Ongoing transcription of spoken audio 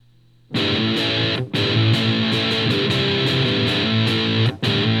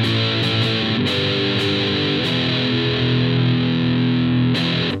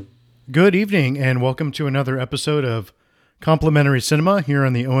Good evening, and welcome to another episode of Complimentary Cinema here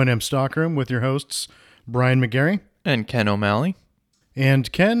on the O&M Stockroom with your hosts, Brian McGarry. And Ken O'Malley.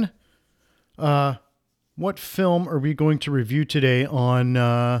 And Ken, what film are we going to review today on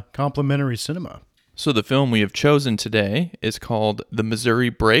Complimentary Cinema? So the film we have chosen today is called The Missouri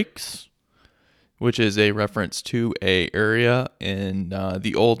Breaks, which is a reference to an area in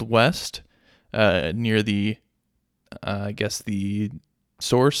the Old West near the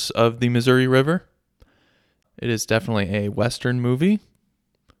source of the Missouri River. It is definitely a Western movie.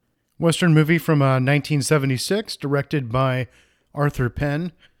 Western movie from 1976, directed by Arthur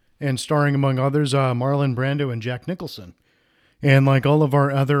Penn, and starring, among others, Marlon Brando and Jack Nicholson. And like all of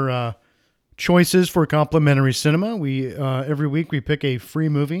our other choices for complimentary cinema, we every week we pick a free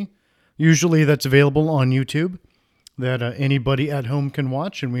movie, usually that's available on YouTube, that anybody at home can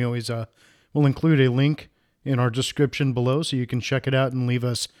watch, and we always will include a link in our description below so you can check it out and leave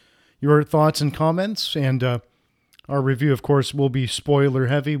us your thoughts and comments. And our review, of course, will be spoiler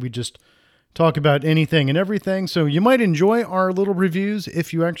heavy. We just talk about anything and everything. So you might enjoy our little reviews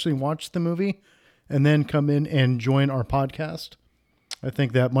if you actually watch the movie and then come in and join our podcast. I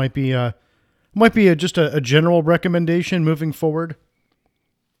think that might be just a general recommendation moving forward.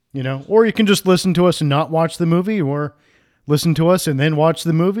 You know, or you can just listen to us and not watch the movie, or listen to us and then watch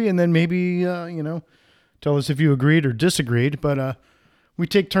the movie and then maybe tell us if you agreed or disagreed. But we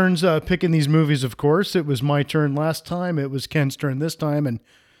take turns picking these movies, of course. It was my turn last time. It was Ken's turn this time. And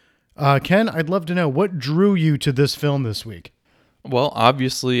Ken, I'd love to know, what drew you to this film this week? Well,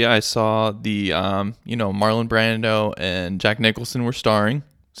 obviously, I saw the, Marlon Brando and Jack Nicholson were starring.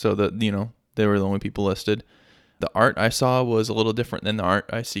 So that, they were the only people listed. The art I saw was a little different than the art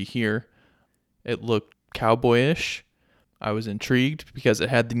I see here. It looked cowboyish. I was intrigued because it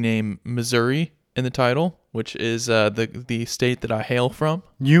had the name Missouri in the title, which is the state that I hail from.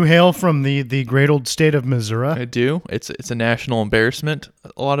 You hail from the great old state of Missouri? I do. It's a national embarrassment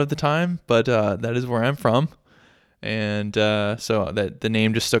a lot of the time, but that is where I'm from. And so that the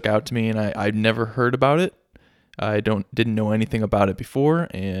name just stuck out to me, and I'd never heard about it. I didn't know anything about it before,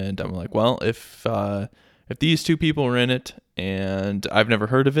 and I'm like, well, if these two people are in it and I've never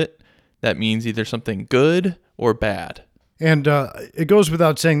heard of it, that means either something good or bad. And it goes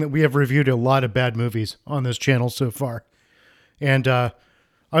without saying that we have reviewed a lot of bad movies on this channel so far. And I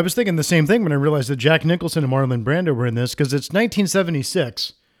was thinking the same thing when I realized that Jack Nicholson and Marlon Brando were in this, because it's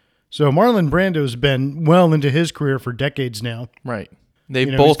 1976. So Marlon Brando's been well into his career for decades now. Right.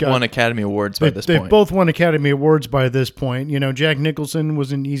 They've both won Academy Awards by this point. They've both won Academy Awards by this point. You know, Jack Nicholson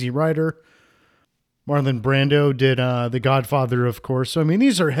was an Easy Rider. Marlon Brando did The Godfather, of course. So, I mean,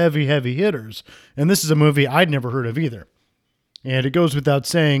 these are heavy, heavy hitters. And this is a movie I'd never heard of either. And it goes without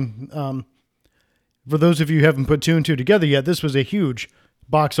saying, for those of you who haven't put two and two together yet, this was a huge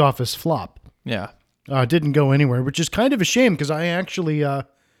box office flop. Yeah. Didn't go anywhere, which is kind of a shame because I actually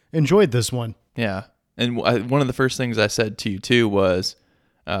enjoyed this one. Yeah. And one of the first things I said to you, too, was,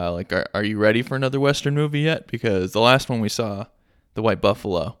 are you ready for another Western movie yet? Because the last one we saw, The White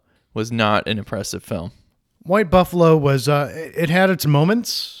Buffalo, was not an impressive film. White Buffalo was, it had its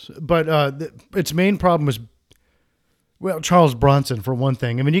moments, but its main problem was, well, Charles Bronson, for one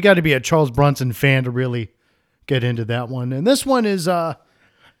thing. I mean, you got to be a Charles Bronson fan to really get into that one. And this one is,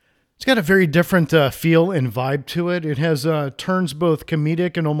 it's got a very different feel and vibe to it. It has turns both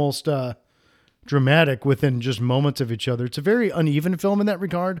comedic and almost dramatic within just moments of each other. It's a very uneven film in that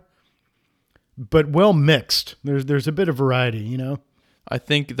regard, but well mixed. There's a bit of variety, you know? I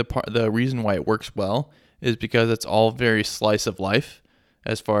think the reason why it works well is because it's all very slice of life,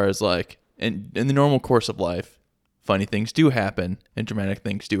 as far as like, in the normal course of life, funny things do happen and dramatic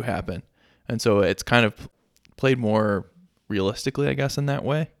things do happen. And so it's kind of played more realistically, I guess, in that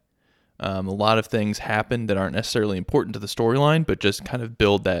way. A lot of things happen that aren't necessarily important to the storyline, but just kind of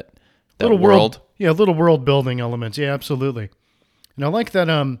build that little world. Yeah, little world building elements. Yeah, absolutely. And I like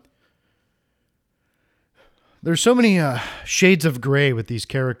that there's so many shades of gray with these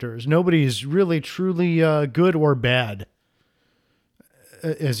characters. Nobody's really truly good or bad.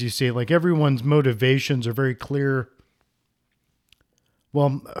 As you see, like everyone's motivations are very clear.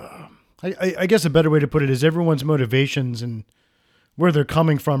 Well, I guess a better way to put it is everyone's motivations and where they're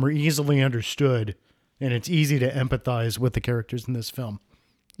coming from are easily understood, and it's easy to empathize with the characters in this film.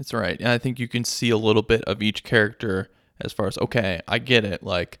 That's right. And I think you can see a little bit of each character as far as, okay, I get it.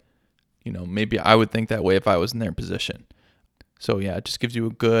 Like, maybe I would think that way if I was in their position. So yeah, it just gives you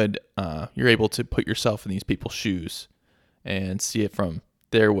a good, you're able to put yourself in these people's shoes and see it from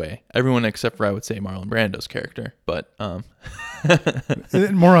their way. Everyone except for, I would say, Marlon Brando's character, but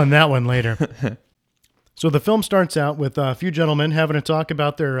more on that one later. So the film starts out with a few gentlemen having a talk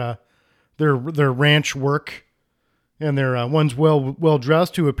about their their ranch work, and their one's well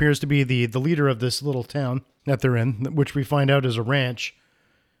dressed, who appears to be the leader of this little town that they're in, which we find out is a ranch.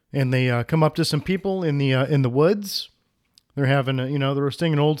 And they come up to some people in the woods. They're having they're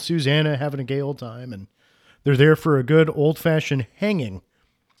singing old Susanna, having a gay old time, and they're there for a good old fashioned hanging.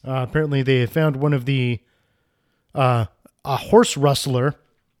 Apparently, they had found one of a horse rustler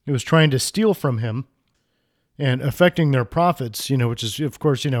who was trying to steal from him and affecting their profits. Which is of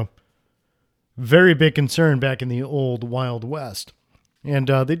course very big concern back in the old Wild West. And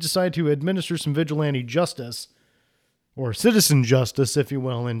they decide to administer some vigilante justice, or citizen justice, if you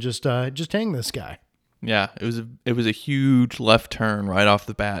will, and just hang this guy. Yeah, it was a huge left turn right off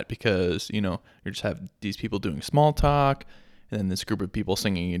the bat, because you just have these people doing small talk, and then this group of people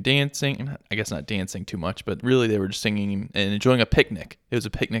singing and dancing. And I guess not dancing too much, but really they were just singing and enjoying a picnic. It was a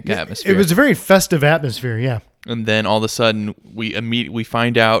picnic atmosphere. It was a very festive atmosphere, yeah. And then all of a sudden we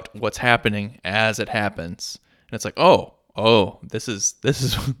find out what's happening as it happens, and it's like, oh, this is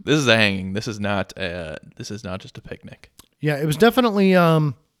a hanging. This is not just a picnic. Yeah, it was definitely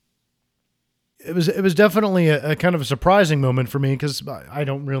it was definitely a kind of a surprising moment for me, because I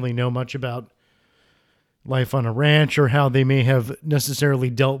don't really know much about life on a ranch or how they may have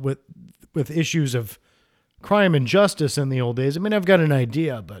necessarily dealt with issues of crime and justice in the old days. I mean, I've got an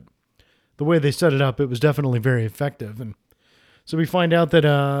idea, but the way they set it up, it was definitely very effective. And so we find out that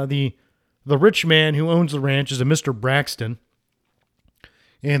the rich man who owns the ranch is a Mr. Braxton,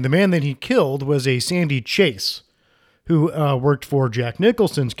 and the man that he killed was a Sandy Chase, who worked for Jack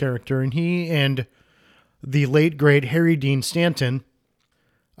Nicholson's character, and he and the late great Harry Dean Stanton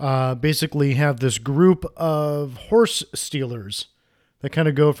basically have this group of horse stealers that kind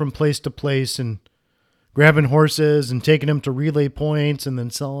of go from place to place and grabbing horses and taking them to relay points and then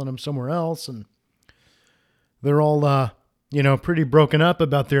selling them somewhere else. And they're all, pretty broken up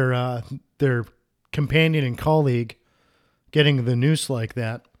about their companion and colleague getting the noose like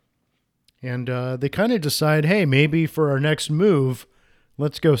that. And they kind of decide, hey, maybe for our next move,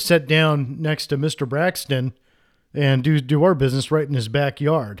 let's go sit down next to Mr. Braxton and do our business right in his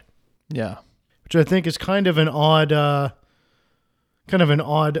backyard. Yeah. Which I think is kind of an odd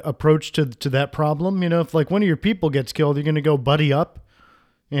approach to that problem. If like one of your people gets killed, you're going to go buddy up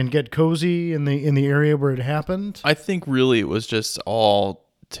and get cozy in the area where it happened. I think really it was just all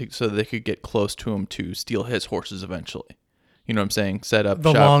so they could get close to him to steal his horses eventually. You know what I'm saying? Set up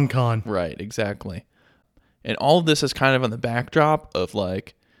the shop. long con. Right, exactly. And all of this is kind of on the backdrop of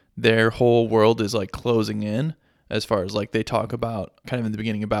like their whole world is like closing in, as far as like they talk about kind of in the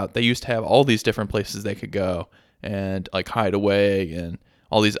beginning about they used to have all these different places they could go and like hide away and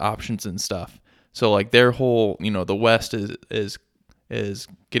all these options and stuff. So like their whole, the West is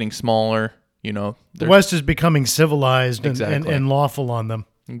getting smaller, The West is becoming civilized exactly. and lawful on them.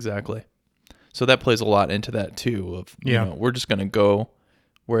 Exactly. So that plays a lot into that too of, we're just going to go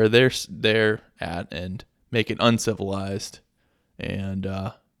where they're at and make it uncivilized. And,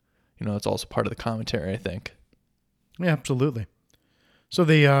 it's also part of the commentary, I think. Yeah, absolutely. So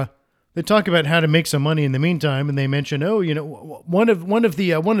they talk about how to make some money in the meantime, and they mention, one of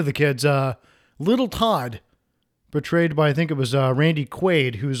the kids, Little Todd, portrayed by, I think it was Randy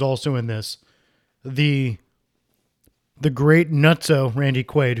Quaid, who's also in this, the great nutso Randy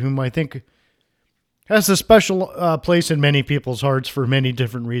Quaid, whom I think has a special place in many people's hearts for many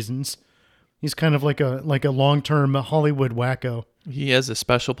different reasons. He's kind of like a long-term Hollywood wacko. He has a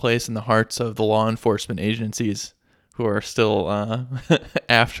special place in the hearts of the law enforcement agencies who are still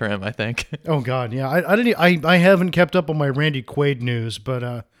after him, I think. Oh God, yeah. I haven't kept up on my Randy Quaid news, but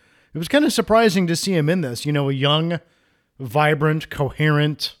it was kind of surprising to see him in this. A young, vibrant,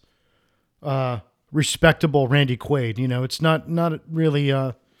 coherent, respectable Randy Quaid. It's not really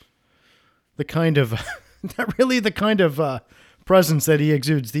the kind of presence that he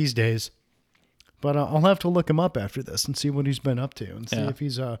exudes these days. But I'll have to look him up after this and see what he's been up to and see if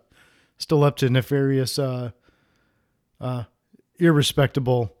he's still up to nefarious,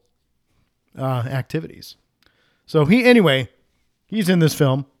 irrespectable activities. So he's in this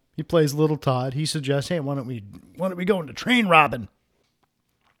film. He plays Little Todd. He suggests, hey, why don't we go into train robbing?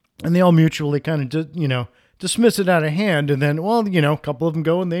 And they all mutually kind of dismiss it out of hand. And then, a couple of them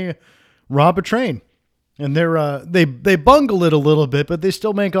go and they rob a train. And they bungle it a little bit, but they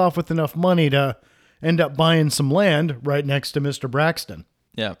still make off with enough money to end up buying some land right next to Mr. Braxton.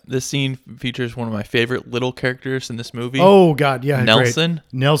 Yeah, this scene features one of my favorite little characters in this movie. Oh God, yeah, Nelson. Great.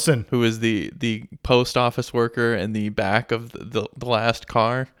 Nelson, who is the post office worker in the back of the last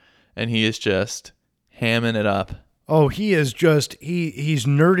car, and he is just hamming it up. Oh, he is just he's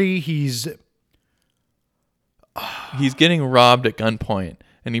nerdy. He's getting robbed at gunpoint,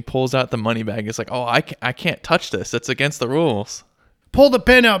 and he pulls out the money bag. It's like, oh, I can't touch this. That's against the rules. Pull the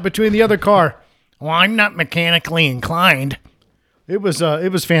pin out between the other car. Well, I'm not mechanically inclined. It was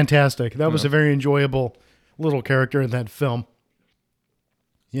fantastic. That was a very enjoyable little character in that film.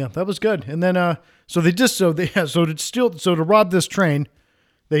 Yeah, that was good. And then to rob this train,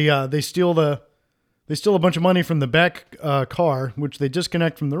 they steal a bunch of money from the back car, which they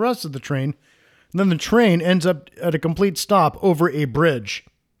disconnect from the rest of the train. And then the train ends up at a complete stop over a bridge,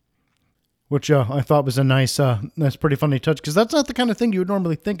 which I thought was a nice, pretty funny touch, because that's not the kind of thing you would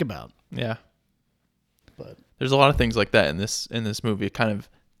normally think about. Yeah. But there's a lot of things like that in this movie. Kind of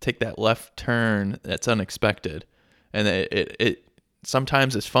take that left turn that's unexpected, and it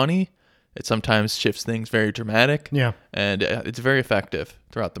sometimes is funny. It sometimes shifts things very dramatic. Yeah, and it's very effective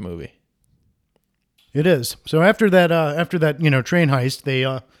throughout the movie. It is. So after that train heist,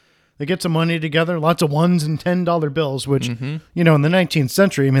 they get some money together, lots of $1 and $10 bills, which in the 19th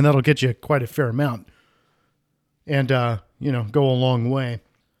century, I mean, that'll get you quite a fair amount, and go a long way.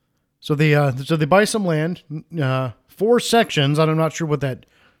 So they buy some land, 4 sections. I'm not sure what that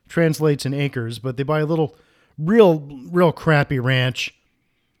translates in acres, but they buy a little, real crappy ranch,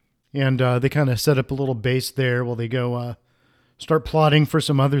 and they kind of set up a little base there while they go start plotting for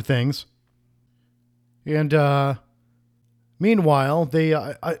some other things. And meanwhile, they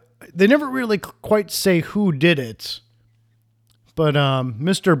never really quite say who did it, but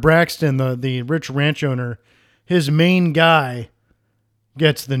Mr. Braxton, the rich ranch owner, his main guy,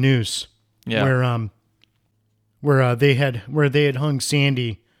 gets the noose. Yeah. Where they had hung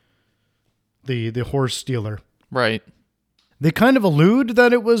Sandy, the horse stealer. Right. They kind of allude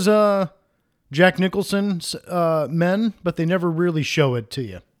that it was Jack Nicholson's men, but they never really show it to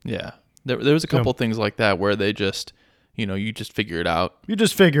you. Yeah. There was a couple things like that where they just, you just figure it out. You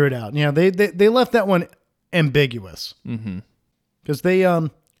just figure it out. Yeah, they left that one ambiguous. Mm-hmm. Because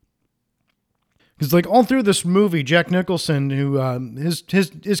because like all through this movie, Jack Nicholson, who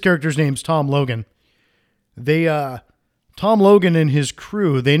his character's name's Tom Logan, Tom Logan and his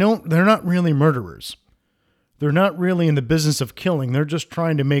crew, they're not really murderers. They're not really in the business of killing. They're just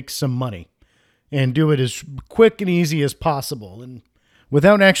trying to make some money and do it as quick and easy as possible, and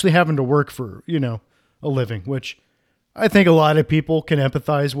without actually having to work for a living, which I think a lot of people can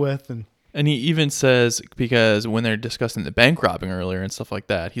empathize with. And he even says, because when they're discussing the bank robbing earlier and stuff like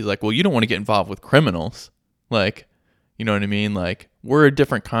that, he's like, well, you don't want to get involved with criminals. Like, you know what I mean? Like, we're a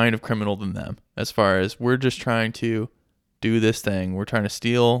different kind of criminal than them, as far as we're just trying to do this thing. We're trying to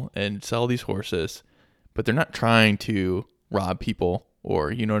steal and sell these horses, but they're not trying to rob people,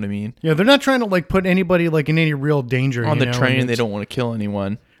 or, you know what I mean? Yeah, they're not trying to like put anybody like in any real danger. On the train, they don't want to kill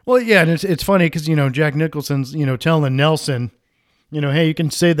anyone. Well, yeah, and it's funny because, Jack Nicholson's, telling Nelson, hey, you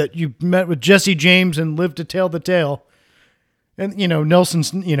can say that you met with Jesse James and lived to tell the tale. And, Nelson's,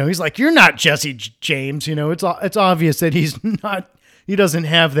 he's like, you're not Jesse James. It's obvious that he doesn't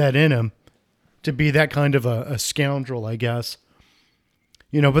have that in him to be that kind of a scoundrel, I guess.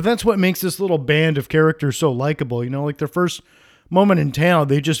 But that's what makes this little band of characters so likable. Like their first moment in town,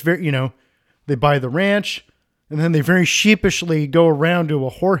 they just they buy the ranch, and then they very sheepishly go around to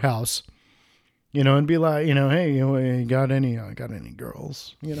a whorehouse, and be like, hey, you got any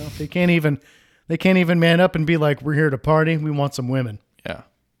girls? They can't even man up and be like, we're here to party. We want some women. Yeah.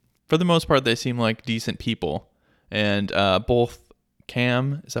 For the most part, they seem like decent people. And both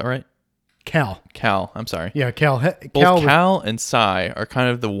Cam, is that right? Cal, I'm sorry. Yeah, Cal. Both Cal and Cy are kind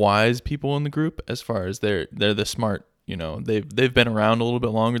of the wise people in the group, as far as they're the smart. They've been around a little bit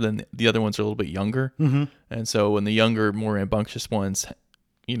longer than the other ones are a little bit younger. Mm-hmm. And so when the younger, more rambunctious ones,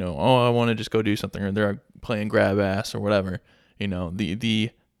 I want to just go do something, or they're playing grab ass or whatever, the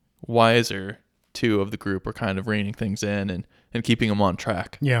wiser two of the group are kind of reining things in and keeping them on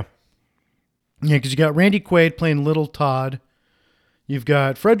track. Yeah. Yeah, because you got Randy Quaid playing Little Todd. You've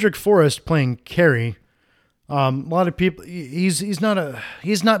got Frederick Forrest playing Carrie. A lot of people, he's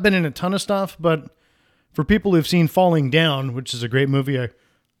not been in a ton of stuff, but for people who've seen Falling Down, which is a great movie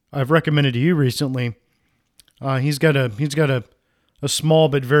I've recommended to you recently, he's got a small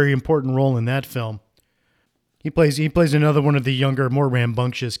but very important role in that film. He plays another one of the younger, more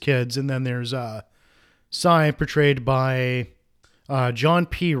rambunctious kids, and then there's Cy, portrayed by John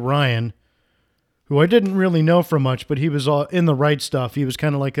P. Ryan, who I didn't really know from much, but he was in The Right Stuff. He was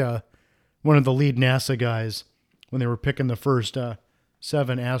kind of like one of the lead NASA guys when they were picking the first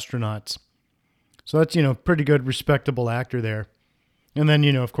 7 astronauts. So that's, pretty good, respectable actor there. And then,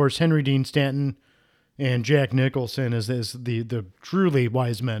 of course, Henry Dean Stanton and Jack Nicholson is the truly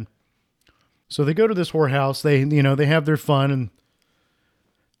wise men. So they go to this whorehouse. They have their fun,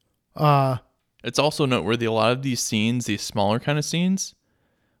 and it's also noteworthy. A lot of these scenes, these smaller kind of scenes,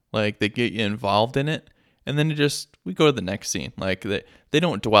 Like they get you involved in it, and then we go to the next scene. Like they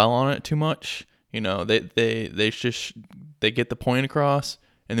don't dwell on it too much. They get the point across,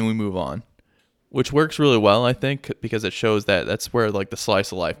 and then we move on, which works really well, I think, because it shows that that's where like the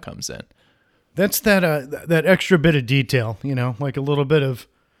slice of life comes in. That's that extra bit of detail, like a little bit of,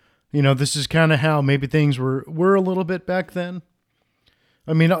 this is kind of how maybe things were a little bit back then.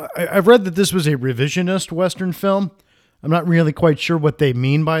 I mean, I've read that this was a revisionist Western film. I'm not really quite sure what they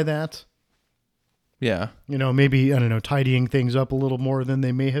mean by that. Yeah. Maybe, I don't know, tidying things up a little more than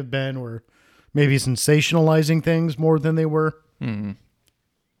they may have been, or maybe sensationalizing things more than they were. Mm-hmm.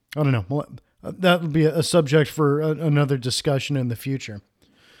 I don't know. Well, that would be a subject for another discussion in the future.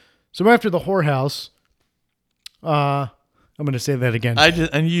 So after the whorehouse, I'm going to say that again.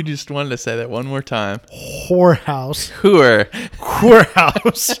 You just wanted to say that one more time. Whorehouse.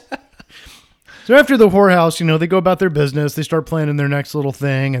 Whorehouse. So after the whorehouse, they go about their business. They start planning their next little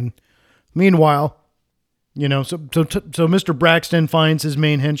thing. And meanwhile, so Mr. Braxton finds his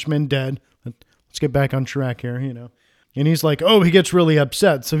main henchman dead. Let's get back on track here, And he's like, he gets really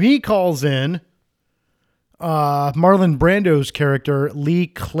upset. So he calls in Marlon Brando's character, Lee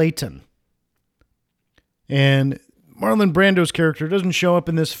Clayton. And Marlon Brando's character doesn't show up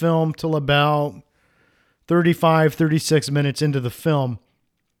in this film till about 35, 36 minutes into the film.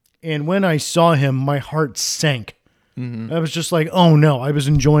 And when I saw him, my heart sank. Mm-hmm. I was just like, oh no, I was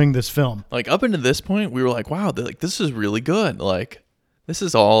enjoying this film. Like up until this point, we were like, wow, this is really good. Like this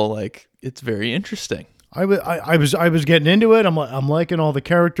is all like, it's very interesting. I was getting into it. I'm liking all the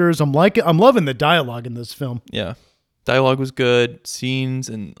characters. I'm loving the dialogue in this film. Yeah. Dialogue was good. Scenes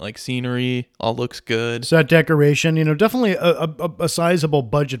and like scenery all looks good. Set decoration, definitely a sizable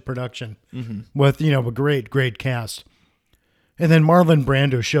budget production with, a great cast. And then Marlon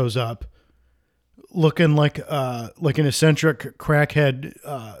Brando shows up looking like an eccentric crackhead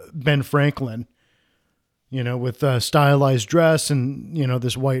Ben Franklin, with stylized dress and,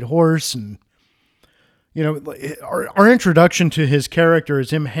 this white horse. And, our introduction to his character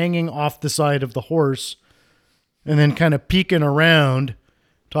is him hanging off the side of the horse and then kind of peeking around,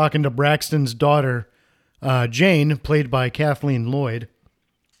 talking to Braxton's daughter, Jane, played by Kathleen Lloyd,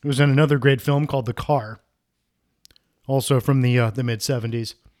 who was in another great film called The Car, also from the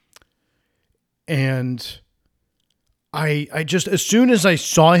mid-'70s. And I just, as soon as I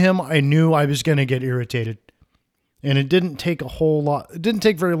saw him, I knew I was going to get irritated. And it didn't take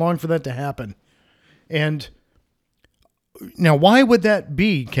very long for that to happen. And now, why would that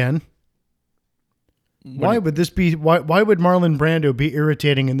be, Ken? Why would this be? Why would Marlon Brando be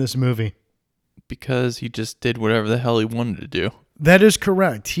irritating in this movie? Because he just did whatever the hell he wanted to do. That is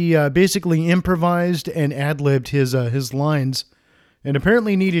correct. He basically improvised and ad-libbed his lines, and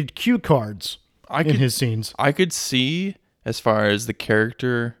apparently needed cue cards in his scenes. I could see, as far as the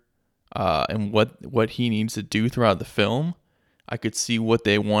character and what he needs to do throughout the film, I could see what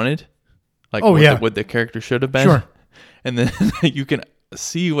they wanted, like what the character should have been. Sure. And then you can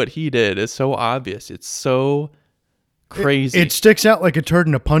see what he did. It's so obvious. It's so crazy. It sticks out like a turd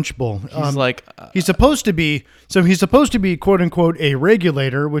in a punch bowl. He's supposed to be quote unquote a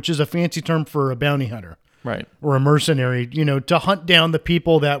regulator, which is a fancy term for a bounty hunter, right? Or a mercenary, to hunt down the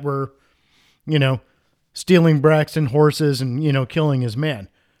people that were, stealing Braxton horses and, killing his man.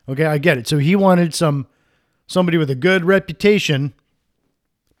 Okay. I get it. So he wanted somebody with a good reputation,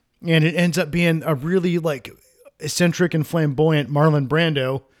 and it ends up being a really eccentric and flamboyant Marlon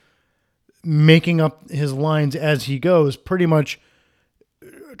Brando making up his lines as he goes, pretty much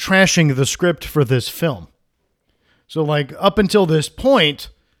trashing the script for this film. So up until this point,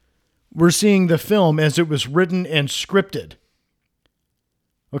 we're seeing the film as it was written and scripted.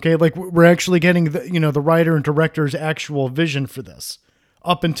 Okay. We're actually getting the writer and director's actual vision for this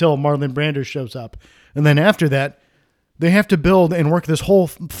up until Marlon Brando shows up. And then after that, they have to build and work this whole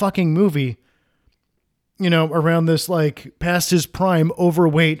fucking movie around this past his prime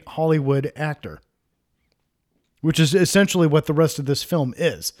overweight Hollywood actor, which is essentially what the rest of this film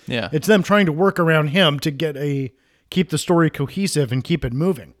is. Yeah. It's them trying to work around him to keep the story cohesive and keep it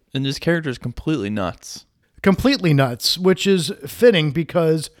moving. And this character is completely nuts. Completely nuts, which is fitting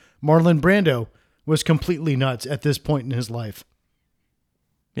because Marlon Brando was completely nuts at this point in his life.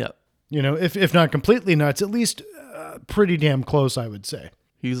 Yeah. If not completely nuts, at least pretty damn close, I would say.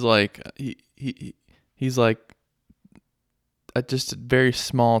 He's like, he's like just a very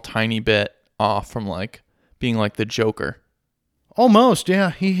small, tiny bit off from being the Joker. Almost,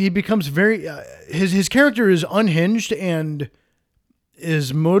 yeah. He becomes very, his character is unhinged and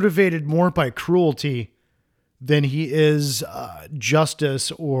is motivated more by cruelty than he is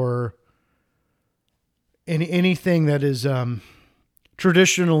anything that is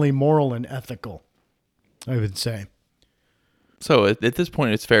traditionally moral and ethical, I would say. So at this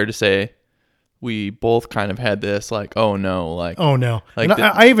point, it's fair to say we both kind of had this like, oh no, like, Oh no. Like And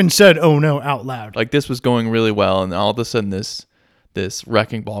I even said, oh no, out loud. like this was going really well, and all of a sudden this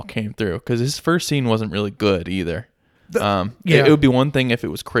wrecking ball came through, because his first scene wasn't really good either. It would be one thing if it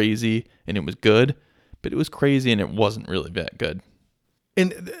was crazy and it was good, but it was crazy and it wasn't really that good.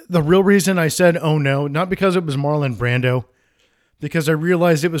 And the real reason I said, oh no, not because it was Marlon Brando, because I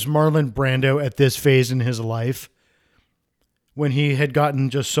realized it was Marlon Brando at this phase in his life, when he had gotten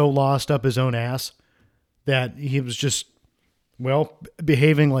just so lost up his own ass that he was just, well,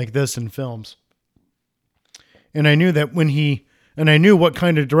 behaving like this in films. And I knew that I knew what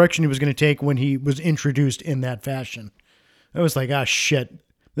kind of direction he was going to take when he was introduced in that fashion. I was like, ah, shit,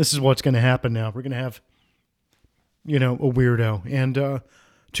 this is what's going to happen now. We're going to have, a weirdo. And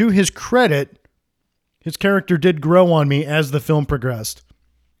to his credit, his character did grow on me as the film progressed.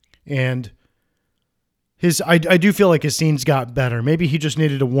 And I do feel like his scenes got better. Maybe he just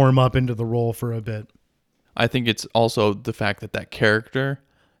needed to warm up into the role for a bit. I think it's also the fact that character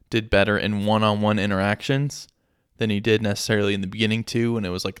did better in one-on-one interactions than he did necessarily in the beginning too, when it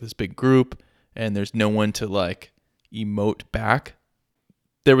was like this big group and there's no one to like emote back.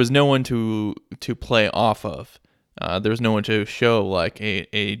 There was no one to play off of. There was no one to show like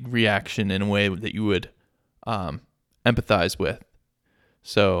a reaction in a way that you would empathize with.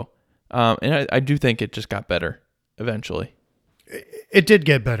 So, and I do think it just got better eventually. It did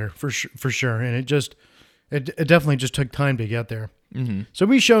get better for sure, and it definitely just took time to get there. Mm-hmm. So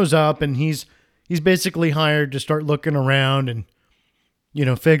he shows up and he's basically hired to start looking around and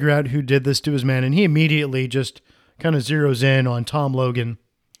figure out who did this to his man, and he immediately just kind of zeroes in on Tom Logan,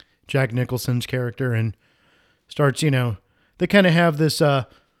 Jack Nicholson's character, and starts, they kind of have this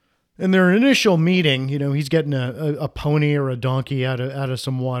in their initial meeting, he's getting a pony or a donkey out of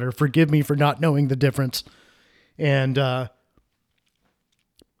some water. Forgive me for not knowing the difference. And Marlon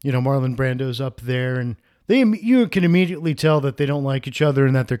Brando's up there, and you can immediately tell that they don't like each other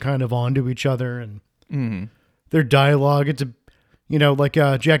and that they're kind of onto each other, and their dialogue. It's like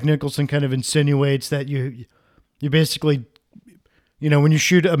Jack Nicholson kind of insinuates that you basically, when you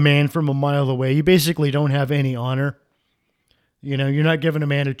shoot a man from a mile away, you basically don't have any honor. You're not giving a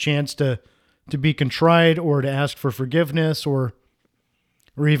man a chance to be contrite or to ask for forgiveness or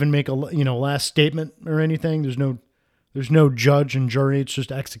even make a last statement or anything. There's no judge and jury. It's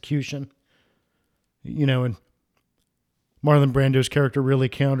just execution. And Marlon Brando's character really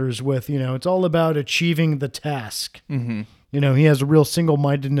counters with, it's all about achieving the task. Mm-hmm. He has a real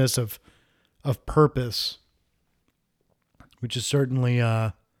single-mindedness of purpose, which is certainly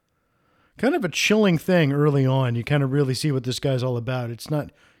kind of a chilling thing early on. You kind of really see what this guy's all about. He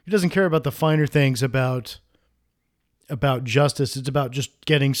doesn't care about the finer things about justice. It's about just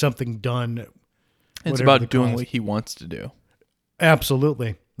getting something done. It's about doing what he wants to do.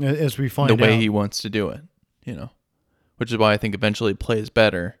 Absolutely. As we find out. The way he wants to do it, which is why I think eventually it plays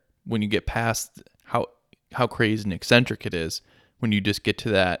better when you get past how crazy and eccentric it is, when you just get to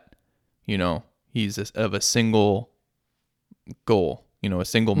that, he's of a single goal, a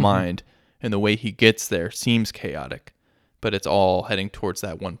single mind, and the way he gets there seems chaotic, but it's all heading towards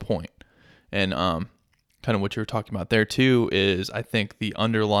that one point. And kind of what you were talking about there too is, I think, the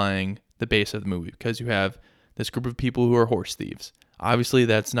base of the movie, because you have this group of people who are horse thieves. Obviously,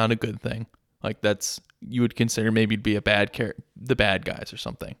 that's not a good thing. Like, you would consider maybe to be the bad guys or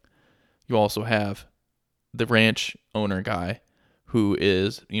something. You also have the ranch owner guy who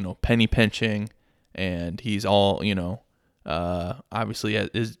is, penny pinching, and he's all, obviously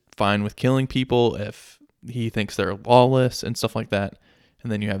is fine with killing people if he thinks they're lawless and stuff like that.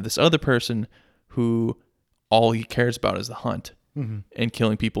 And then you have this other person who all he cares about is the hunt and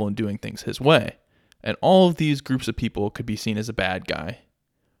killing people and doing things his way. And all of these groups of people could be seen as a bad guy,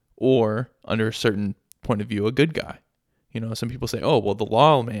 or under a certain point of view, a good guy. Some people say, oh, well, the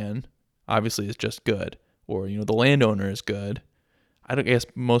lawman obviously is just good, or, the landowner is good. I guess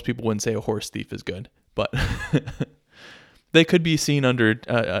most people wouldn't say a horse thief is good, but they could be seen under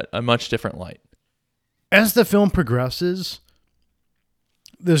a much different light. As the film progresses,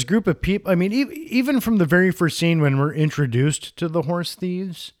 this group of people, even from the very first scene when we're introduced to the horse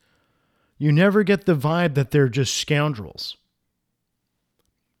thieves, you never get the vibe that they're just scoundrels.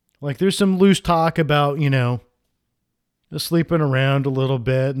 Like, there's some loose talk about, just sleeping around a little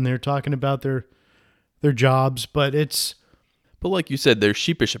bit, and they're talking about their jobs, but like you said, they're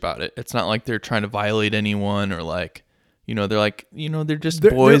sheepish about it. It's not like they're trying to violate anyone, or like, they're like, they're just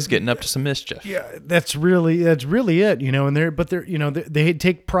boys getting up to some mischief. Yeah, that's really it, and they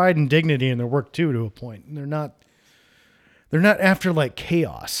take pride and dignity in their work too, to a point. they're not after like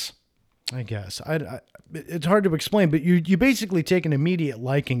chaos, I guess. It's hard to explain, but you basically take an immediate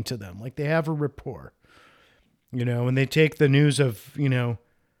liking to them. Like they have a rapport, and they take the news of,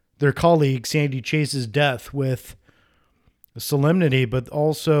 their colleague Sandy Chase's death with solemnity, but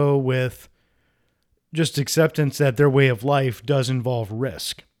also with just acceptance that their way of life does involve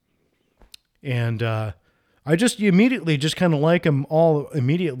risk. And you immediately just kind of like them all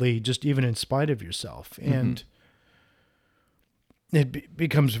immediately, just even in spite of yourself. And it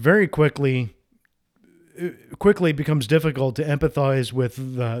becomes very quickly becomes difficult to empathize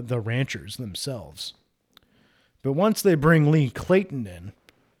with the ranchers themselves. But once they bring Lee Clayton in,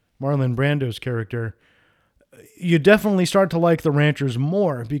 Marlon Brando's character, you definitely start to like the ranchers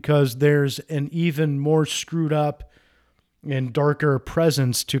more because there's an even more screwed up and darker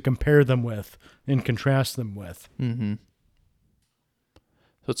presence to compare them with and contrast them with. Mm-hmm.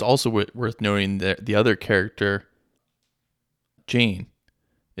 So it's also worth noting that the other character, Jane,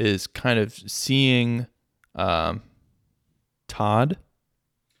 is kind of seeing Tom,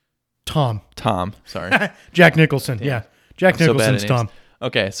 sorry. Jack Nicholson, yeah. Jack Nicholson's Tom.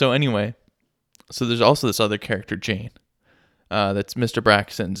 Okay, so anyway, so there's also this other character, Jane, that's Mr.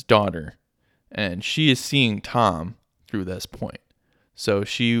 Braxton's daughter, and she is seeing Tom through this point. So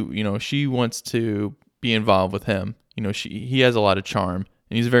she wants to be involved with him. He has a lot of charm,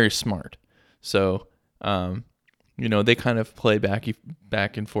 and he's very smart. So, they kind of play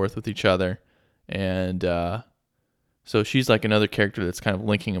back and forth with each other, and so she's like another character that's kind of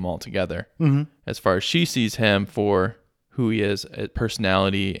linking them all together. Mm-hmm. As far as she sees him for who he is,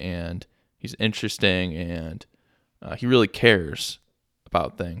 personality, and he's interesting, and he really cares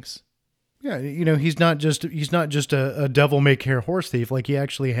about things. Yeah, he's not just a devil may care horse thief. Like he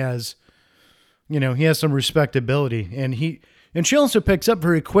actually has, he has some respectability, and she also picks up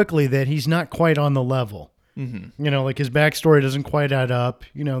very quickly that he's not quite on the level. Mm-hmm. Like his backstory doesn't quite add up.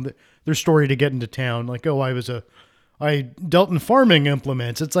 Their story to get into town, like, oh, I dealt in farming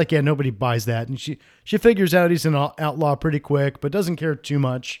implements. It's like, yeah, nobody buys that. And she figures out he's an outlaw pretty quick, but doesn't care too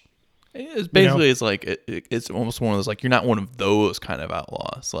much. It's basically, it's like, it's almost one of those, like, you're not one of those kind of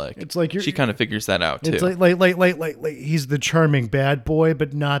outlaws. Like, it's like she kind of figures that out too. It's like he's the charming bad boy,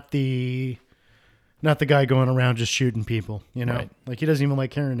 but not the guy going around just shooting people, Right. Like he doesn't even like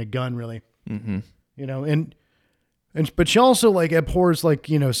carrying a gun really, mm-hmm. But she also like abhors like,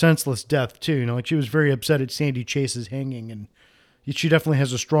 senseless death too. Like she was very upset at Sandy Chase's hanging, and she definitely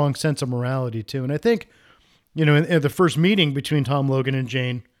has a strong sense of morality too. And I think, in the first meeting between Tom Logan and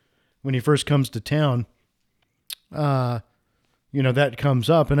Jane, when he first comes to town, that comes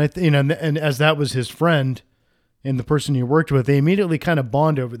up, and and as that was his friend and the person he worked with, they immediately kind of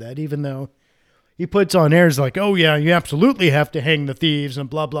bond over that, even though he puts on airs like, oh yeah, you absolutely have to hang the thieves and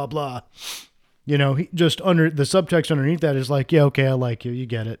blah, blah, blah. He just under the subtext underneath that is like, yeah, okay, I like you. You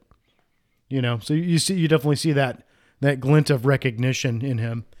get it. So you definitely see that glint of recognition in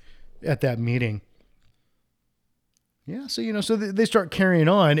him at that meeting. Yeah. So, so they start carrying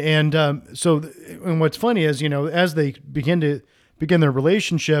on. And, and what's funny is, as they begin their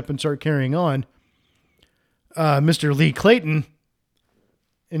relationship and start carrying on, Mr. Lee Clayton,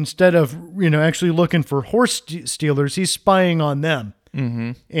 instead of, actually looking for horse stealers, he's spying on them.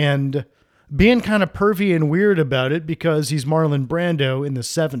 Mm-hmm. And being kind of pervy and weird about it because he's Marlon Brando in the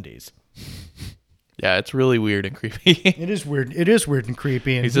 70s. Yeah, it's really weird and creepy. It is weird. It is weird and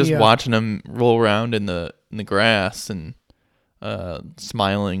creepy. And he's just watching him roll around in the grass and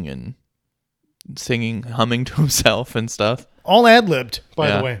smiling and singing, humming to himself and stuff. All ad-libbed,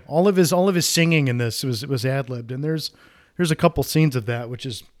 by the way. All of his singing in this was ad-libbed, and there's a couple scenes of that, which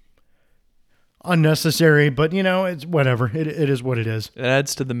is unnecessary, but it's whatever. It is what it is. It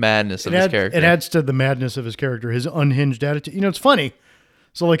adds to the madness of his character. It adds to the madness of his character, his unhinged attitude. It's funny.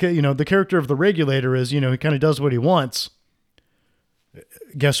 So like, the character of the regulator is, he kind of does what he wants.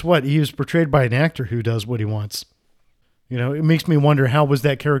 Guess what? He was portrayed by an actor who does what he wants. It makes me wonder, how was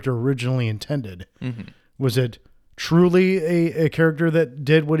that character originally intended? Mm-hmm. Was it truly a character that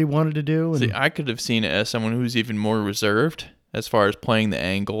did what he wanted to do? See, I could have seen it as someone who's even more reserved as far as playing the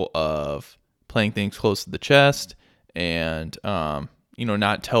angle of playing things close to the chest and,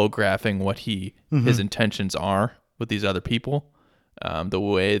 not telegraphing what his intentions are with these other people. The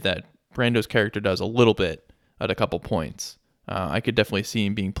way that Brando's character does a little bit at a couple points. I could definitely see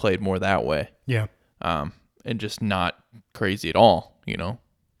him being played more that way. Yeah. And just not crazy at all,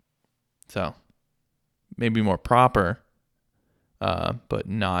 So maybe more proper, but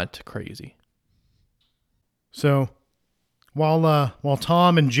not crazy. So while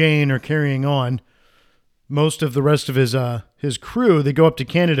Tom and Jane are carrying on, most of the rest of his crew, they go up to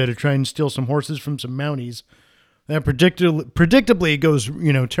Canada to try and steal some horses from some Mounties that predictably goes,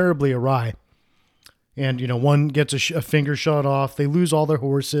 terribly awry. And, one gets a finger shot off. They lose all their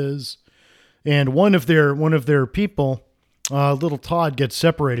horses. And one of their people, little Todd, gets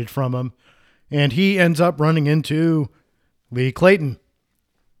separated from him. And he ends up running into Lee Clayton,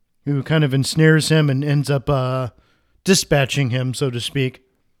 who kind of ensnares him and ends up dispatching him, so to speak.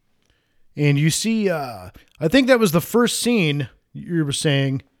 And you see, I think that was the first scene you were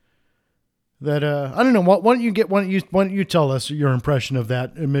saying that, I don't know, why don't you tell us your impression of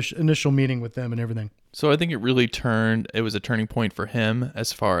that initial meeting with them and everything? So I think it was a turning point for him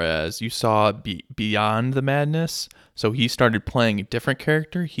as far as you saw beyond the madness. So he started playing a different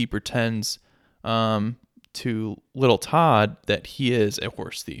character. He pretends to little Todd that he is a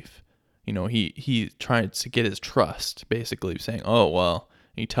horse thief. He tried to get his trust, basically saying, oh, well,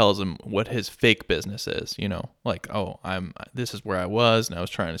 he tells him what his fake business is, like, oh, this is where I was and I was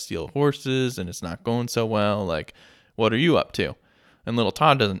trying to steal horses and it's not going so well. Like, what are you up to? And little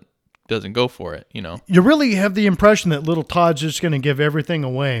Todd doesn't go for it, You really have the impression that little Todd's just going to give everything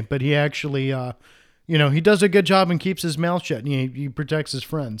away, but he actually, he does a good job and keeps his mouth shut and he protects his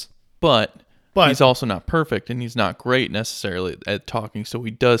friends. But he's also not perfect and he's not great necessarily at talking, so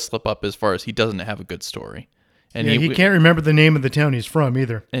he does slip up as far as he doesn't have a good story. And he can't remember the name of the town he's from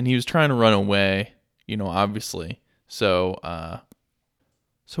either. And he was trying to run away, obviously. So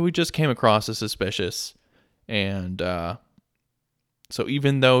he just came across as suspicious. And so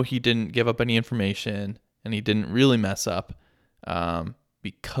even though he didn't give up any information and he didn't really mess up,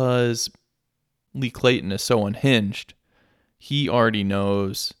 because Lee Clayton is so unhinged, he already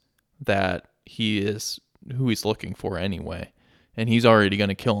knows that he is who he's looking for anyway. And he's already going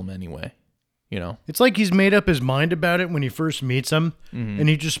to kill him anyway. It's like he's made up his mind about it when he first meets him, and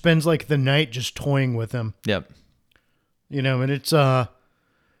he just spends like the night just toying with him. Yep. And it's but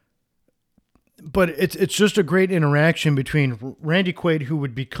it's just a great interaction between Randy Quaid, who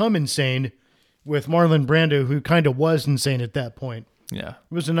would become insane, with Marlon Brando, who kind of was insane at that point. Yeah.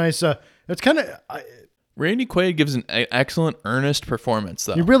 It was a nice. It's kind of. Randy Quaid gives an excellent, earnest performance,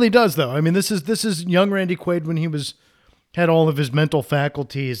 though. He really does, though. I mean, this is young Randy Quaid when he had all of his mental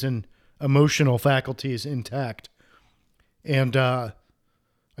faculties and emotional faculties intact. And I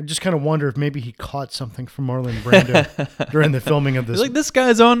just kind of wonder if maybe he caught something from Marlon Brando during the filming of this. He's like, this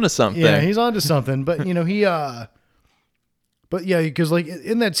guy's on to something. Yeah, he's on to something. But, but yeah, because like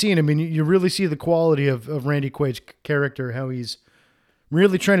in that scene, I mean, you really see the quality of Randy Quaid's character, how he's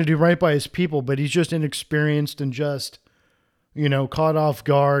really trying to do right by his people, but he's just inexperienced and just, caught off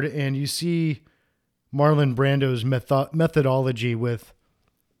guard. And you see Marlon Brando's methodology with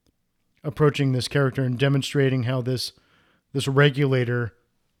approaching this character and demonstrating how this regulator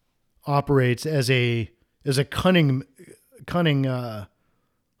operates as a cunning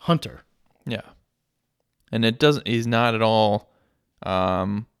hunter. Yeah. And he's not at all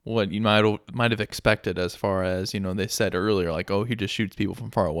what you might have expected, as far as, they said earlier, like, oh, he just shoots people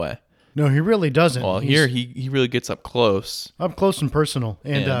from far away. No, he really doesn't. Well, here he really gets up close and personal,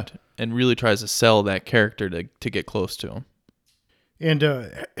 and really tries to sell that character to get close to him. And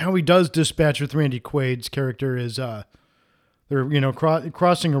how he does dispatch with Randy Quaid's character is they're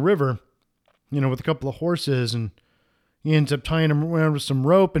crossing a river, with a couple of horses, and he ends up tying him around with some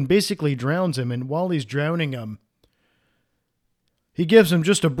rope and basically drowns him. And while he's drowning him, he gives him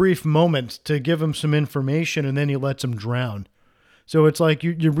just a brief moment to give him some information, and then he lets him drown. So it's like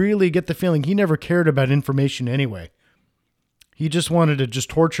you really get the feeling he never cared about information anyway. He just wanted to just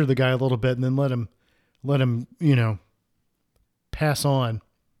torture the guy a little bit and then let him pass on.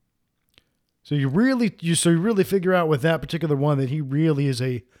 So you really figure out with that particular one that he really is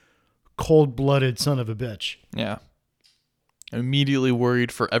a cold-blooded son of a bitch. Yeah. I'm immediately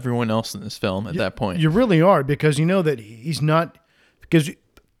worried for everyone else in this film at that point. You really are, because you know that he's not, because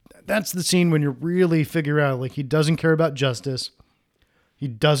that's the scene when you really figure out, like, he doesn't care about justice. He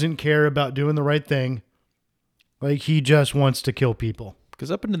doesn't care about doing the right thing. Like, he just wants to kill people.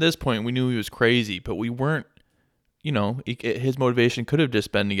 Because up until this point, we knew he was crazy, but we weren't, his motivation could have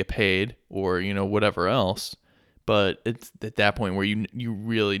just been to get paid or, whatever else. But it's at that point where you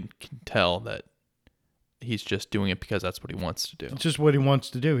really can tell that he's just doing it because that's what he wants to do. It's just what he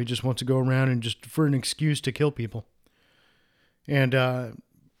wants to do. He just wants to go around and just for an excuse to kill people. And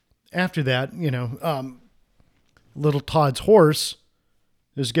after that, little Todd's horse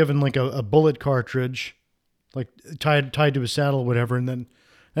is given like a bullet cartridge, like tied to his saddle or whatever. And then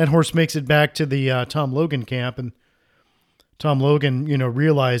that horse makes it back to the Tom Logan camp, and Tom Logan,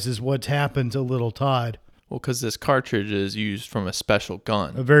 realizes what's happened to little Todd. Well, because this cartridge is used from a special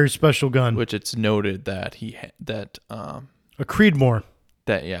gun. A very special gun. Which it's noted that a Creedmoor.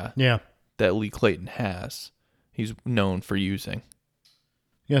 That Lee Clayton has. he's known for using.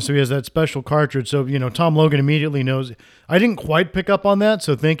 Yeah, so he has that special cartridge. So, Tom Logan immediately knows. I didn't quite pick up on that,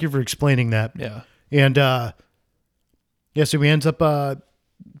 so thank you for explaining that. Yeah. And, so he ends up,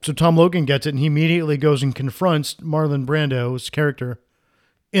 so Tom Logan gets it, and he immediately goes and confronts Marlon Brando's character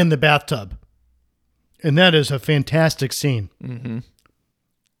in the bathtub. And that is a fantastic scene. Mm-hmm.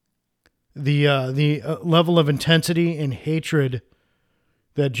 The level of intensity and hatred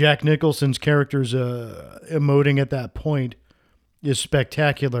that Jack Nicholson's character's emoting at that point is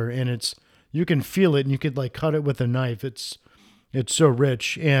spectacular, and you can feel it, and you could like cut it with a knife. It's so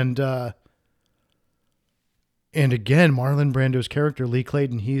rich, and again, Marlon Brando's character Lee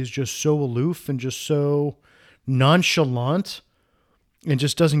Clayton, he is just so aloof and just so nonchalant, and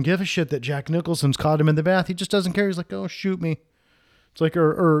just doesn't give a shit that Jack Nicholson's caught him in the bath. He just doesn't care. He's like, "Oh, shoot me." It's like,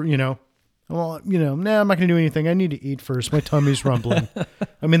 well, nah, I'm not going to do anything. I need to eat first. My tummy's rumbling.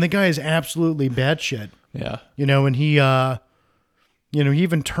 I mean, the guy is absolutely batshit. Yeah. And he, he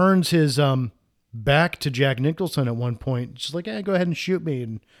even turns his back to Jack Nicholson at one point. Just like, go ahead and shoot me.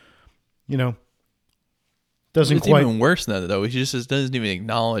 And, doesn't it's quite. Even worse than that, though. He just doesn't even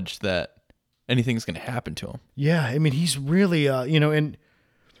acknowledge that anything's going to happen to him. Yeah. I mean, he's really, and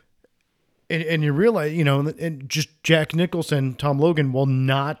you realize, and just Jack Nicholson, Tom Logan will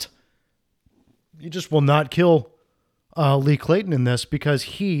not kill Lee Clayton in this because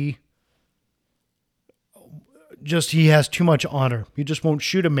he has too much honor. He just won't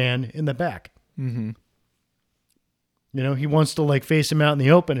shoot a man in the back. Mm-hmm. He wants to like face him out in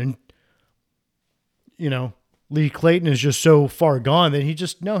the open, and Lee Clayton is just so far gone that he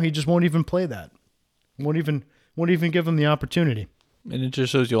just won't even play that. Won't even give him the opportunity. And it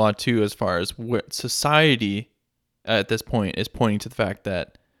just shows you a lot too, as far as what society at this point is pointing to the fact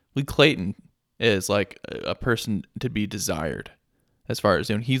that Lee Clayton is like a person to be desired, as far as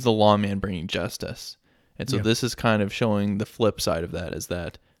he's the lawman bringing justice. And so this is kind of showing the flip side of that, is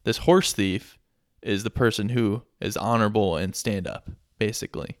that this horse thief is the person who is honorable and stand up,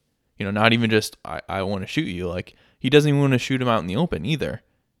 basically. Not even just, I want to shoot you. Like, he doesn't even want to shoot him out in the open either.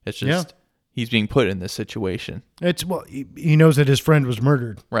 It's just, he's being put in this situation. He knows that his friend was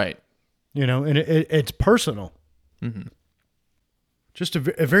murdered. Right. And it's personal. Mm-hmm. Just a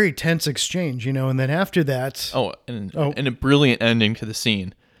very tense exchange, and then after that... And a brilliant ending to the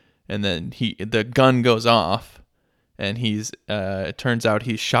scene. And then the gun goes off, and it turns out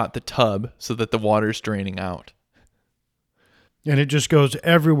he's shot the tub so that the water's draining out. And it just goes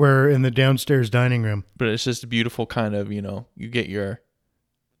everywhere in the downstairs dining room. But it's just a beautiful kind of, you get your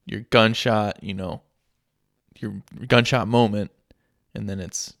gunshot, your gunshot moment, and then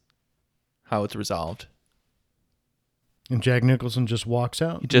it's how it's resolved. And Jack Nicholson just walks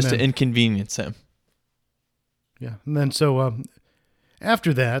out. Just to inconvenience him. Yeah. And then so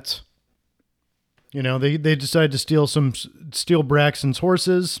after that, they decide to steal Braxton's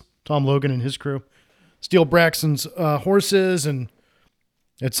horses, Tom Logan and his crew. Steal Braxton's horses, and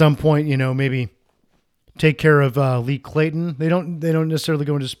at some point, maybe take care of Lee Clayton. They don't necessarily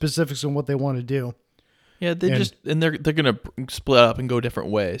go into specifics on what they want to do. Yeah, they're gonna split up and go different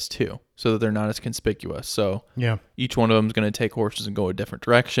ways too, so that they're not as conspicuous. So each one of them is gonna take horses and go a different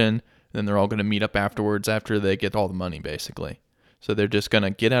direction, and then they're all gonna meet up afterwards after they get all the money, basically. So they're just gonna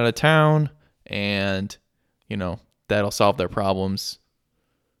get out of town, and that'll solve their problems.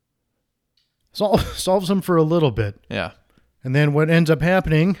 Solves them for a little bit. Yeah, and then what ends up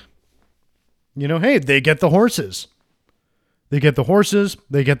happening? Hey, they get the horses. They get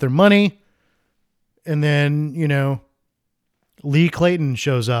their money. And then, Lee Clayton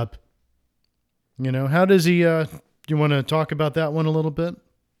shows up. How does he, do you want to talk about that one a little bit?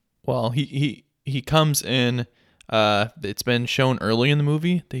 Well, he comes in, it's been shown early in the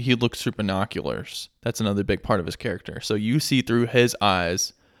movie that he looks through binoculars. That's another big part of his character. So you see through his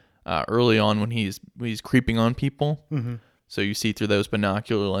eyes early on when he's creeping on people. Mm-hmm. So you see through those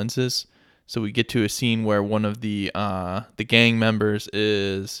binocular lenses. So we get to a scene where one of the gang members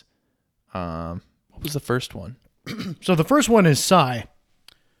is, what was the first one? So the first one is Cy,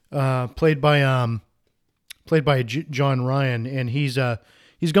 played by John Ryan, and he's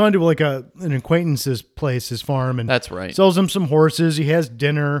gone to like an acquaintance's place, his farm, and that's right. Sells him some horses. He has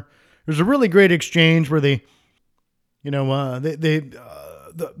dinner. There's a really great exchange where the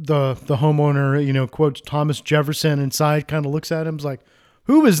homeowner quotes Thomas Jefferson, and Cy kind of looks at him, is like,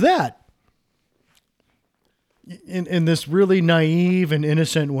 "Who is that?" In this really naive and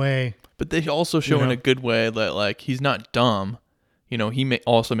innocent way. But they also show in a good way that, like, he's not dumb. He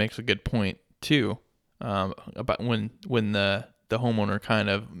also makes a good point too, about when the homeowner kind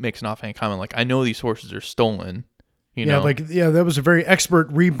of makes an offhand comment like, "I know these horses are stolen." That was a very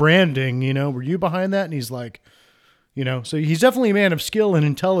expert rebranding. Were you behind that? And he's like, So he's definitely a man of skill and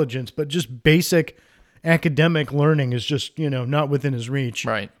intelligence, but just basic academic learning is just, not within his reach.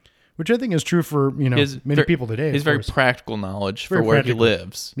 Right. Which I think is true for, many people today. He's of very course. practical knowledge Very for where practical. he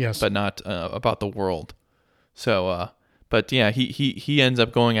lives, Yes. but not about the world. So, but yeah, he ends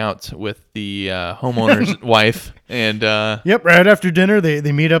up going out with the homeowner's wife, and Yep, right after dinner,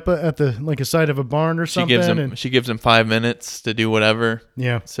 they meet up at the a side of a barn or something. she gives him 5 minutes to do whatever.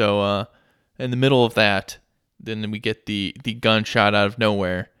 Yeah. So in the middle of that, then we get the gunshot out of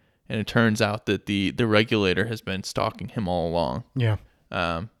nowhere, and it turns out that the regulator has been stalking him all along. Yeah.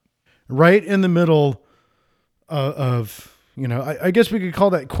 Um, Right in the middle of I guess we could call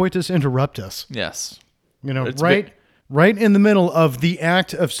that coitus interruptus. yes. It's Right in the middle of the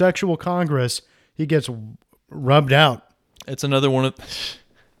act of sexual congress, he gets rubbed out. It's another one of.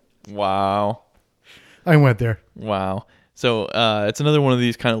 Wow. I went there. Wow. So it's another one of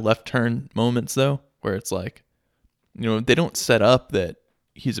these kind of left turn moments, though, where it's like, they don't set up that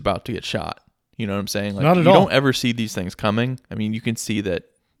he's about to get shot. You know what I'm saying? Like, Not at you all. don't ever see these things coming. I mean, you can see that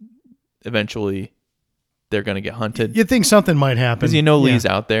eventually they're going to get hunted. You'd think something might happen. Because Lee's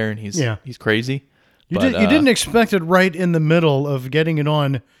out there and he's crazy. You But, didn't expect it right in the middle of getting it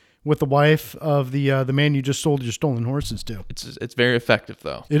on with the wife of the man you just sold your stolen horses to. It's very effective,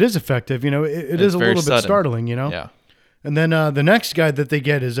 though. It is effective. It is a very little bit sudden. startling, Yeah. And then the next guy that they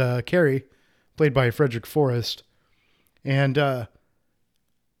get is Carrie, played by Frederick Forrest. And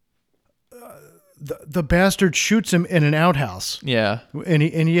the bastard shoots him in an outhouse. Yeah. And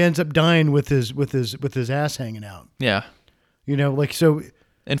he ends up dying with his ass hanging out. Yeah. So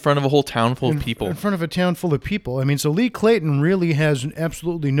In front of a whole town full of people. in front of a town full of people. I mean, so Lee Clayton really has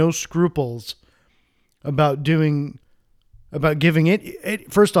absolutely no scruples about giving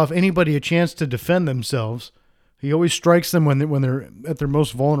it first off anybody a chance to defend themselves. He always strikes them when they're at their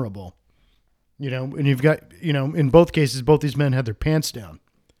most vulnerable. And you've got, in both cases, both these men had their pants down.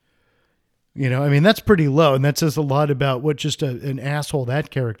 I mean, that's pretty low, and that says a lot about what just an asshole that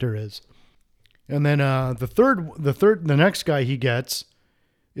character is. And then the next guy he gets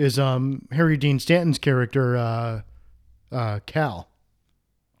is Harry Dean Stanton's character, Cal.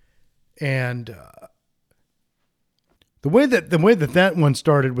 And the way that one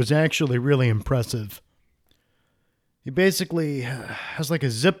started was actually really impressive. He basically has like a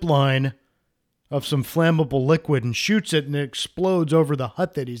zip line of some flammable liquid and shoots it, and it explodes over the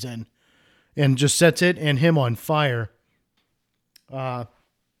hut that he's in and just sets it and him on fire. Cal's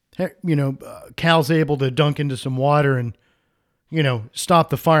able to dunk into some water and, stop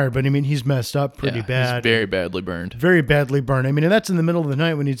the fire. But I mean, he's messed up pretty bad. He's very badly burned. Very badly burned. I mean, and that's in the middle of the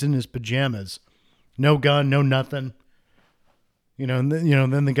night when he's in his pajamas. No gun, no nothing. And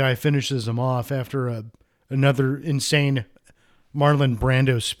then the guy finishes him off after another insane Marlon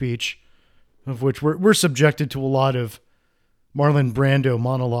Brando speech, of which we're subjected to a lot of Marlon Brando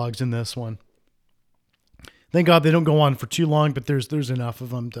monologues in this one. Thank God they don't go on for too long, but there's enough of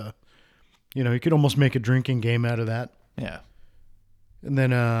them to, you could almost make a drinking game out of that. Yeah. And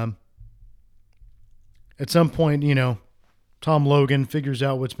then at some point, Tom Logan figures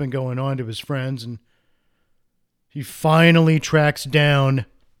out what's been going on to his friends, and he finally tracks down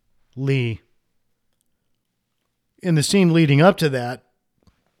Lee. In the scene leading up to that,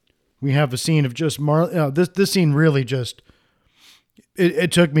 we have a scene of just this scene really just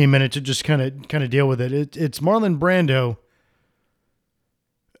it took me a minute to just kind of deal with it. It's Marlon Brando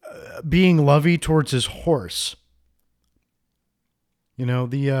being lovey towards his horse. I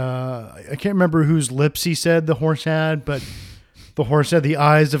can't remember whose lips he said the horse had, but the horse had the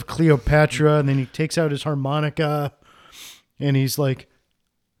eyes of Cleopatra, and then he takes out his harmonica and he's like,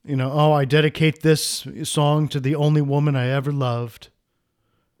 I dedicate this song to the only woman I ever loved.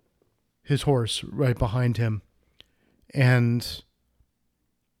 His horse right behind him. And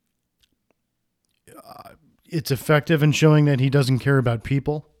it's effective in showing that he doesn't care about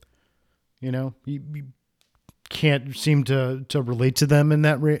people. He can't seem to relate to them in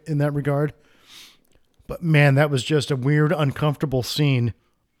that regard. But man, that was just a weird, uncomfortable scene,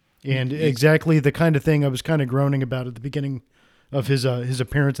 and exactly the kind of thing I was kind of groaning about at the beginning of his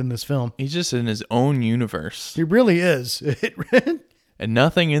appearance in this film. He's just in his own universe. He really is. And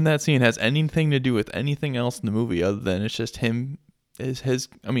nothing in that scene has anything to do with anything else in the movie other than it's just him,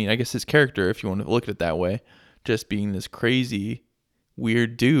 I guess his character, if you want to look at it that way, just being this crazy,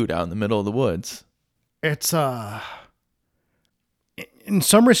 weird dude out in the middle of the woods. It's in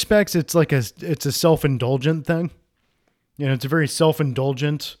some respects, it's a self-indulgent thing. It's a very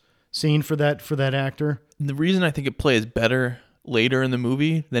self-indulgent scene for that actor. And the reason I think it plays better later in the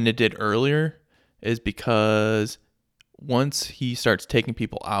movie than it did earlier is because once he starts taking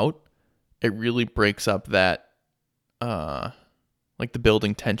people out, it really breaks up that like the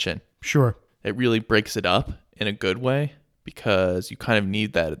building tension. Sure. It really breaks it up in a good way because you kind of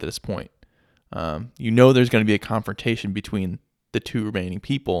need that at this point. There's going to be a confrontation between the two remaining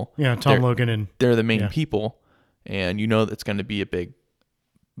people. Yeah, Tom Logan and... They're the main people, and it's going to be a big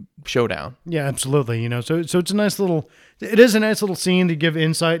showdown. Yeah, absolutely. So it's a nice little... It is a nice little scene to give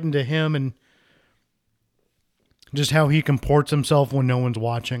insight into him and just how he comports himself when no one's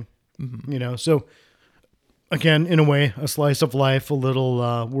watching. Mm-hmm. So again, in a way, a slice of life, a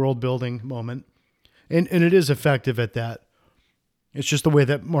little world building moment. And it is effective at that. It's just the way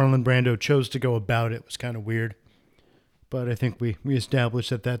that Marlon Brando chose to go about it was kind of weird. But I think we established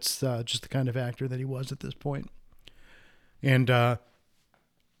that that's just the kind of actor that he was at this point. And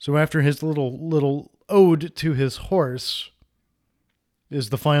so after his little ode to his horse is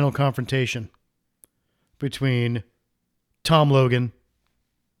the final confrontation between Tom Logan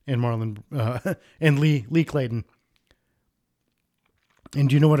and Marlon and Lee Clayton. And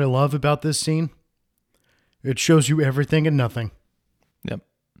do you know what I love about this scene? It shows you everything and nothing. Yep.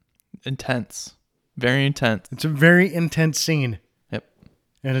 Intense. Very intense. It's a very intense scene. Yep.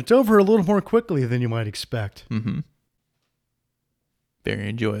 And it's over a little more quickly than you might expect. Mm-hmm. Very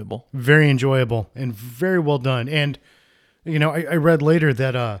enjoyable. Very enjoyable and very well done. And, I read later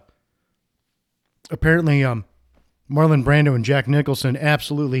that apparently Marlon Brando and Jack Nicholson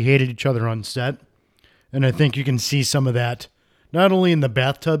absolutely hated each other on set. And I think you can see some of that, not only in the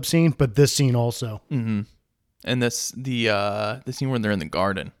bathtub scene, but this scene also. Mm-hmm. And the scene where they're in the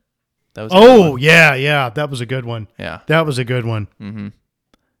garden. That was yeah. That was a good one. Yeah. That was a good one. Mm-hmm.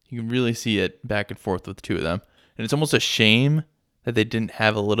 You can really see it back and forth with the two of them. And it's almost a shame that they didn't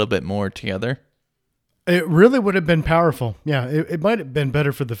have a little bit more together. It really would have been powerful. Yeah, it might have been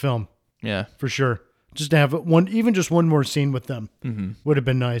better for the film. Yeah. For sure. Just to have one more scene with them would have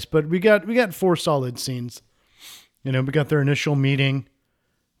been nice. But we got 4 solid scenes. We got their initial meeting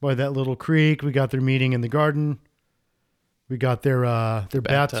by that little creek. We got their meeting in the garden. We got their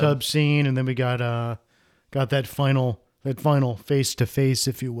bathtub scene, and then we got that final face to face,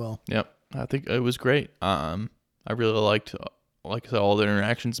 if you will. Yep, I think it was great. I really liked all their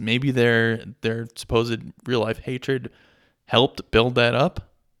interactions. Maybe their supposed real life hatred helped build that up,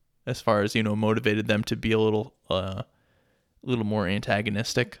 as far as motivated them to be a little more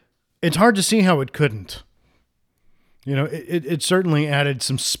antagonistic. It's hard to see how it couldn't. It certainly added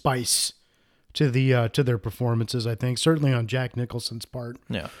some spice to their performances, I think, certainly on Jack Nicholson's part.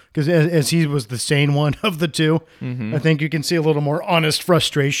 Yeah. Because as he was the sane one of the two, mm-hmm. I think you can see a little more honest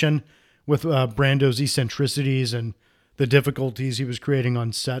frustration with Brando's eccentricities and the difficulties he was creating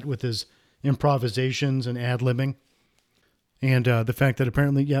on set with his improvisations and ad-libbing. And the fact that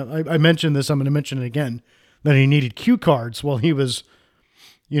apparently, I mentioned this, I'm going to mention it again, that he needed cue cards while he was,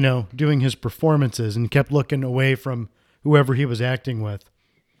 doing his performances and kept looking away from whoever he was acting with.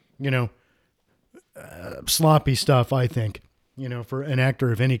 Sloppy stuff, I think, for an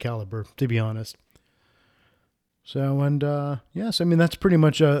actor of any caliber, to be honest. So, and yes, that's pretty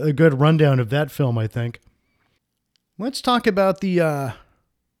much a good rundown of that film, I think. Let's talk about the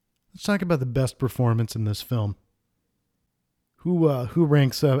best performance in this film. Who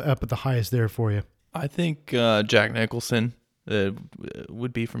ranks up at the highest there for you? I think Jack Nicholson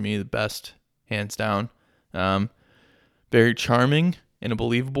would be for me the best, hands down. Very charming in a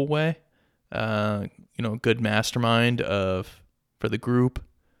believable way. Good mastermind for the group,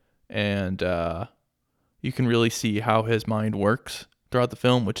 and you can really see how his mind works throughout the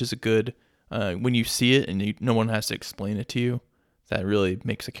film, which is a good. When you see it and no one has to explain it to you, that really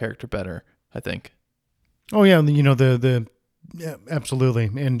makes a character better, I think. Oh yeah, yeah, absolutely.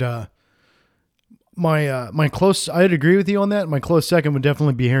 And my close, I'd agree with you on that. My close second would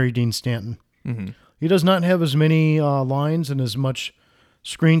definitely be Harry Dean Stanton. Mm-hmm. He does not have as many lines and as much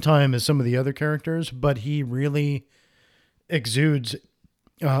screen time as some of the other characters, but he really exudes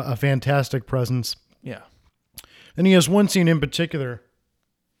a fantastic presence. Yeah. And he has one scene in particular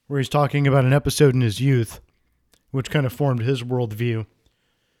where he's talking about an episode in his youth, which kind of formed his worldview.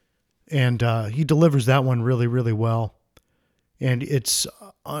 And he delivers that one really, really well. And it's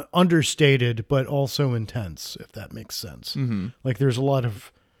understated, but also intense, if that makes sense. Mm-hmm. Like there's a lot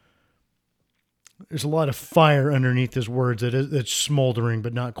of fire underneath his words that's smoldering,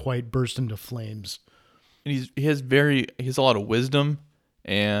 but not quite burst into flames. And he has a lot of wisdom,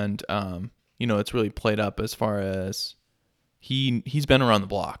 and it's really played up as far as he's been around the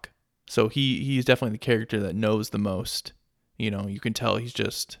block, so he's definitely the character that knows the most. You can tell he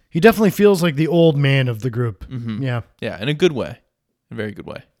definitely feels like the old man of the group. Mm-hmm. Yeah, in a good way, a very good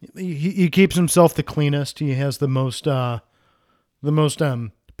way. He keeps himself the cleanest. He has the most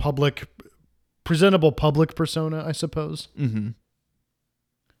public presentable public persona, I suppose. Mm-hmm.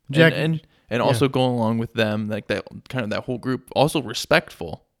 Jack And also going along with them, like that kind of that whole group, also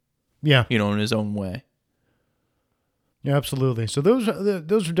respectful, yeah, in his own way. yeah, absolutely. So those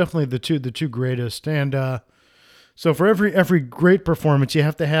are definitely the two greatest. And so for every great performance, you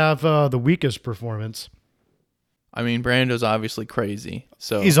have to have the weakest performance. I mean, Brando's obviously crazy.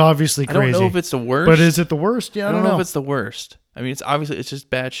 So He's obviously crazy. I don't know if it's the worst. But is it the worst? Yeah, I don't know know. if it's the worst. I mean, it's just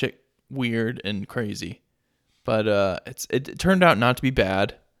bad shit, weird and crazy. But it turned out not to be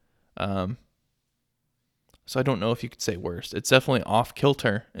bad. So I don't know if you could say worst. It's definitely off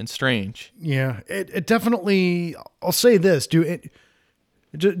kilter and strange. Yeah, it definitely. I'll say this,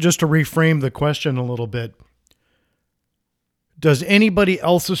 just to reframe the question a little bit. Does anybody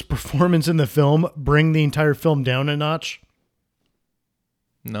else's performance in the film bring the entire film down a notch?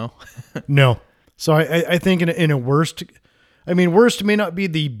 No. No. So I think in a worst, I mean, worst may not be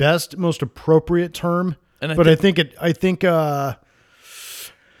the best, most appropriate term, but I think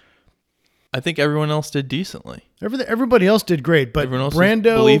everyone else did decently. Everybody else did great, but everyone else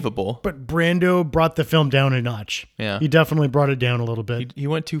Brando, was believable. But Brando brought the film down a notch. Yeah, he definitely brought it down a little bit. He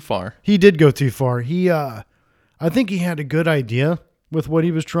went too far. He did go too far. I think he had a good idea with what he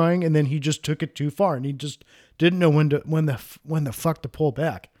was trying, and then he just took it too far, and he just didn't know when the fuck to pull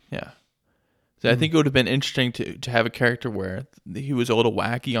back. Yeah. So I think it would have been interesting to have a character where he was a little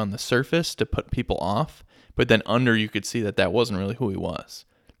wacky on the surface to put people off, but then under you could see that wasn't really who he was.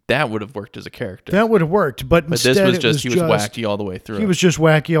 That would have worked as a character. That would have worked, but instead this was just he was wacky all the way through. He was just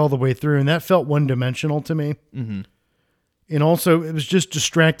wacky all the way through, and that felt one-dimensional to me. Mm-hmm. And also, it was just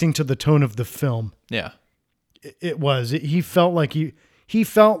distracting to the tone of the film. Yeah. It was. He felt like he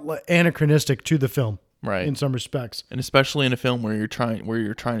felt anachronistic to the film, right? In some respects, and especially in a film where you're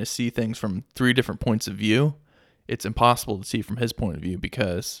trying to see things from 3 different points of view, it's impossible to see from his point of view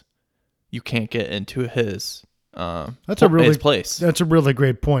because you can't get into his place. That's a really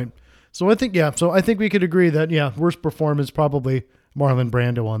great point. So I think we could agree that worst performance probably Marlon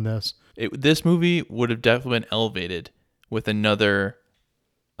Brando on this. This movie would have definitely been elevated with another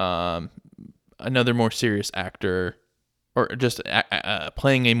more serious actor, or just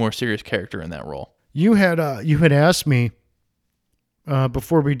playing a more serious character in that role. You had asked me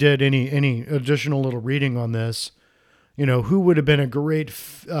before we did any additional little reading on this, who would have been a great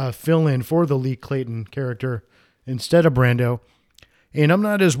fill-in for the Lee Clayton character instead of Brando. And I'm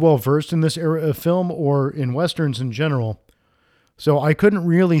not as well versed in this era of film or in Westerns in general, so I couldn't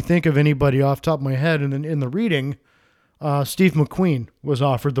really think of anybody off the top of my head. And then in the reading, Steve McQueen was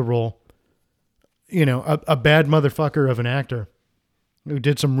offered the role. A bad motherfucker of an actor who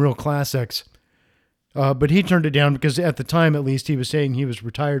did some real classics. But he turned it down because at the time, at least, he was saying he was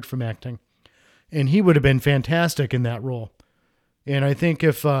retired from acting. And he would have been fantastic in that role. And I think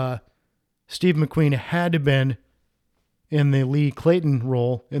if Steve McQueen had been in the Lee Clayton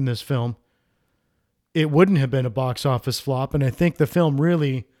role in this film, it wouldn't have been a box office flop. And I think the film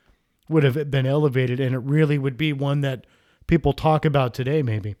really would have been elevated, and it really would be one that people talk about today,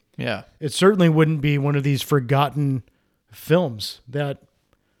 maybe. Yeah. It certainly wouldn't be one of these forgotten films that,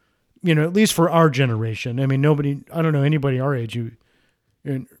 at least for our generation. I mean, I don't know anybody our age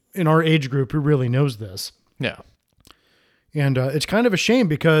in our age group who really knows this. Yeah. And it's kind of a shame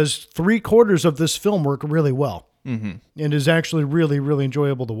because 3/4 of this film work really well, mm-hmm. and is actually really, really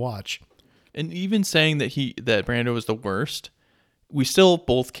enjoyable to watch. And even saying that Brando was the worst, we still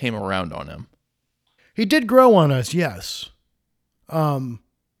both came around on him. He did grow on us, yes.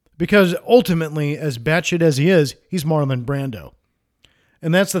 Because ultimately, as batshit as he is, he's Marlon Brando.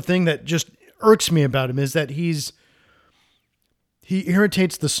 And that's the thing that just irks me about him, is that he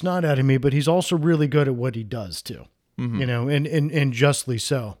irritates the snot out of me, but he's also really good at what he does too. Mm-hmm. And justly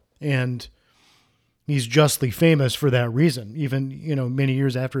so. And he's justly famous for that reason, even, many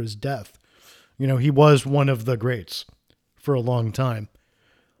years after his death. He was one of the greats for a long time.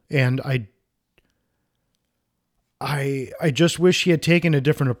 And I just wish he had taken a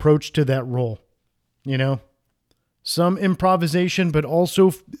different approach to that role. Some improvisation, but also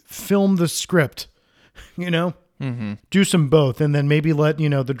film the script, mm-hmm. Do some both, and then maybe let,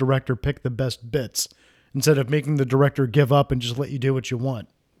 the director pick the best bits instead of making the director give up and just let you do what you want.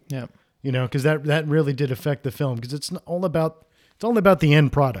 Yeah. Because that really did affect the film, because it's all about the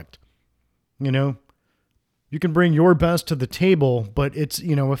end product. You can bring your best to the table, but it's,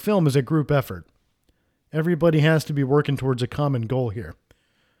 a film is a group effort. Everybody has to be working towards a common goal here.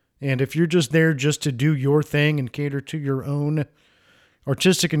 And if you're just there just to do your thing and cater to your own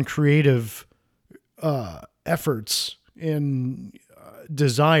artistic and creative efforts and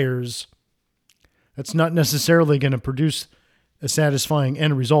desires, that's not necessarily going to produce a satisfying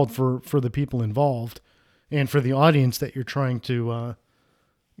end result for the people involved and for the audience that you're trying to,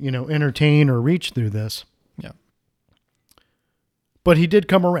 entertain or reach through this. Yeah. But he did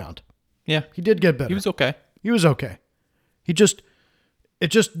come around. Yeah. He did get better. He was okay. He was okay.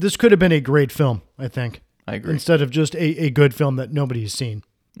 This could have been a great film, I think. I agree. Instead of just a good film that nobody's seen.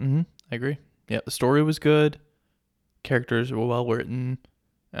 Mm-hmm. I agree. Yeah, the story was good. Characters were well written.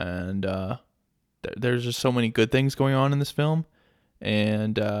 And there's just so many good things going on in this film.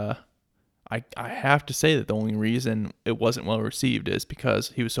 And I have to say that the only reason it wasn't well received is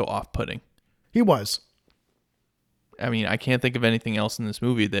because he was so off-putting. He was. I mean, I can't think of anything else in this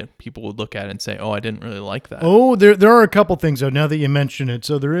movie that people would look at and say, "Oh, I didn't really like that." Oh, there are a couple things though. Now that you mention it,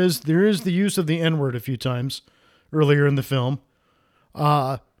 so there is the use of the N-word a few times earlier in the film.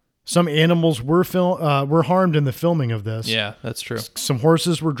 Some animals were harmed in the filming of this. Yeah, that's true. Some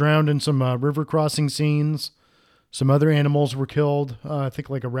horses were drowned in some river crossing scenes. Some other animals were killed. I think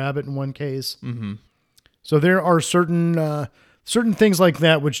like a rabbit in one case. Mm-hmm. So there are certain things like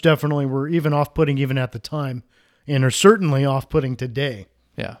that which definitely were even off-putting even at the time, and are certainly off-putting today.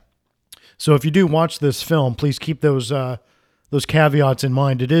 Yeah. So if you do watch this film, please keep those caveats in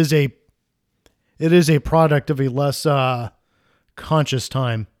mind. It is a product of a less conscious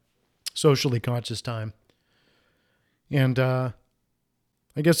time, socially conscious time. And I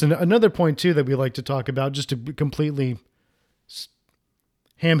guess another point too that we like to talk about, just to completely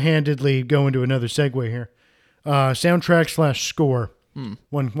ham-handedly go into another segue here, soundtrack / score.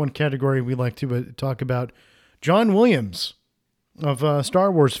 One category we like to talk about. John Williams of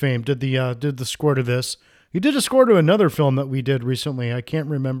Star Wars fame did the score to this. He did a score to another film that we did recently. I can't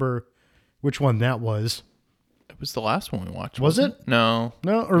remember which one that was. It was the last one we watched. Was it? No.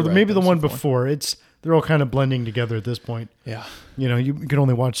 No, or You're maybe right, the one before. They're all kind of blending together at this point. Yeah. You can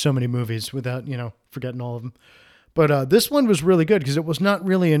only watch so many movies without, forgetting all of them. But this one was really good because it was not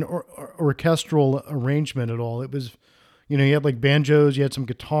really an orchestral arrangement at all. It was, you had like banjos, you had some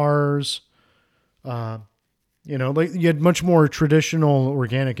guitars, like you had much more traditional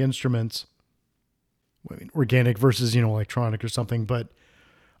organic instruments. I mean, organic versus, electronic or something. But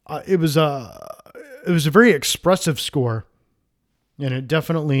it was a very expressive score, and it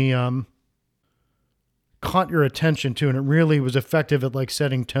definitely caught your attention too, and it really was effective at like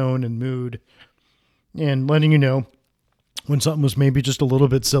setting tone and mood and letting you know when something was maybe just a little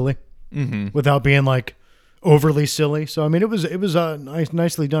bit silly without being like overly silly. So I mean, it was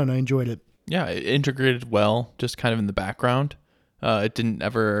nicely done. I enjoyed it. Yeah, it integrated well, just kind of in the background. It didn't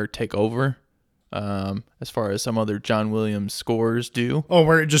ever take over, as far as some other John Williams scores do. Oh,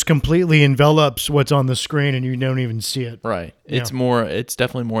 where it just completely envelops what's on the screen and you don't even see it. Right. Yeah. It's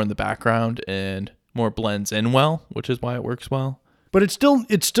definitely more in the background and more blends in well, which is why it works well. But it's still,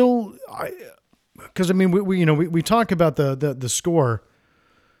 because I mean, we talk about the score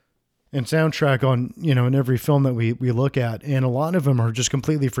and soundtrack on, in every film that we look at, and a lot of them are just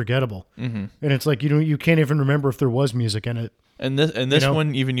completely forgettable. Mm-hmm. And it's like, you can't even remember if there was music in it. And this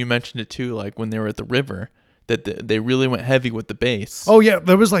one, even you mentioned it too, like when they were at the river, that they really went heavy with the bass. Oh yeah,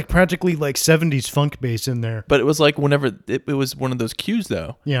 there was like practically like 70s funk bass in there. But it was like whenever it was one of those cues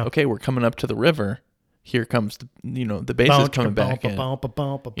though. Yeah. Okay, we're coming up to the river. Here comes the bass is coming back in.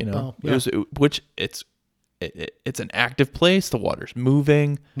 It's an active place. The water's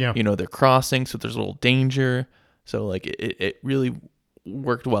moving. Yeah. They're crossing, so there's a little danger. So like it really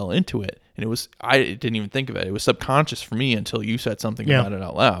worked well into it. And I didn't even think of it. It was subconscious for me until you said something about it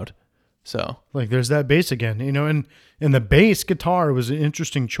out loud. So like there's that bass again, and the bass guitar was an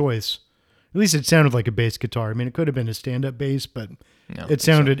interesting choice. At least it sounded like a bass guitar. I mean, it could have been a stand-up bass, but it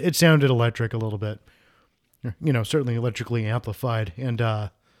sounded electric a little bit. Certainly electrically amplified, and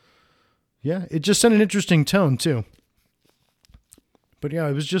it just set an interesting tone too. But yeah,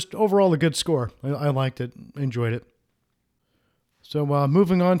 it was just overall a good score. I liked it, enjoyed it. So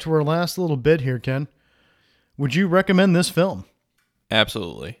moving on to our last little bit here, Ken, would you recommend this film?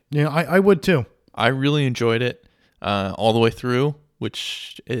 Absolutely. Yeah, I would too. I really enjoyed it all the way through,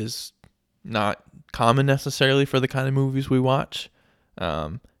 which is not common necessarily for the kind of movies we watch.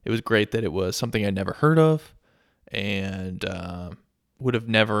 It was great that it was something I'd never heard of, and would have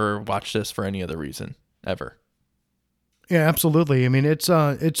never watched this for any other reason ever. Yeah, absolutely. I mean,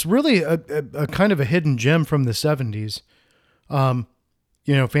 it's really a kind of a hidden gem from the 70s.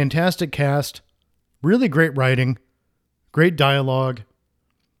 Fantastic cast, really great writing, great dialogue.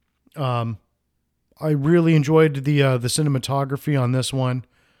 I really enjoyed the cinematography on this one,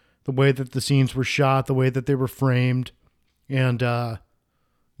 the way that the scenes were shot, the way that they were framed, and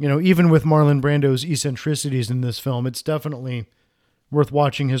even with Marlon Brando's eccentricities in this film, it's definitely worth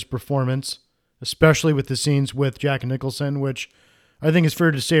watching his performance. especially with the scenes with Jack Nicholson, which I think is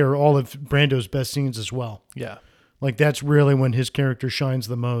fair to say are all of Brando's best scenes as well. Yeah. Like, that's really when his character shines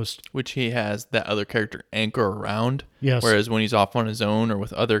the most. Which he has that other character anchor around. Yes. Whereas when he's off on his own or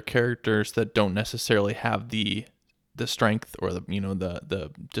with other characters that don't necessarily have the strength or the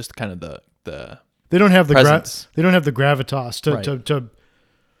the just kind of the They don't have the presence. they don't have the gravitas Right.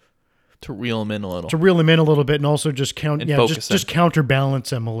 to reel him in a little. to reel him in a little bit and also just And focus just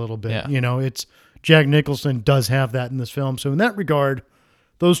counterbalance him a little bit. Yeah. You know, it's Jack Nicholson does have that in this film. So in that regard,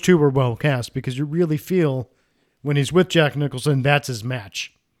 those two were well cast because you really feel when he's with Jack Nicholson, that's his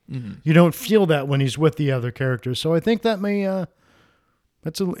match. Mm-hmm. You don't feel that when he's with the other characters. So I think that may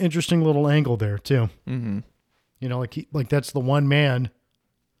that's an interesting little angle there too. Mm-hmm. You know, like that's the one man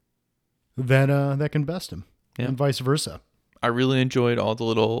that that can best him, Yeah. and vice versa. I really enjoyed all the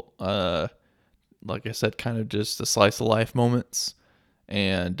little, like I said, kind of just the slice of life moments,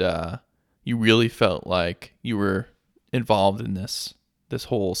 and you really felt like you were involved in this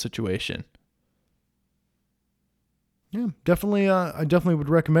whole situation. Yeah, definitely. I definitely would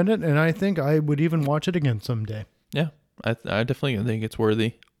recommend it, and I think I would even watch it again someday. Yeah, I definitely think it's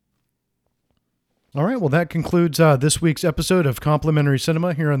worthy. All right, well, that concludes this week's episode of Complimentary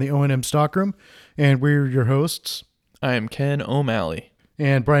Cinema here on the O&M Stockroom, and we're your hosts, I am Ken O'Malley.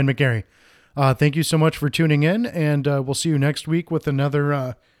 and Brian McGarry. Thank you so much for tuning in, and we'll see you next week with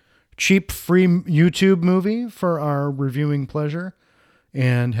another cheap, free YouTube movie for our reviewing pleasure,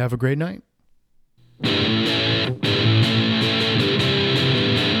 and have a great night.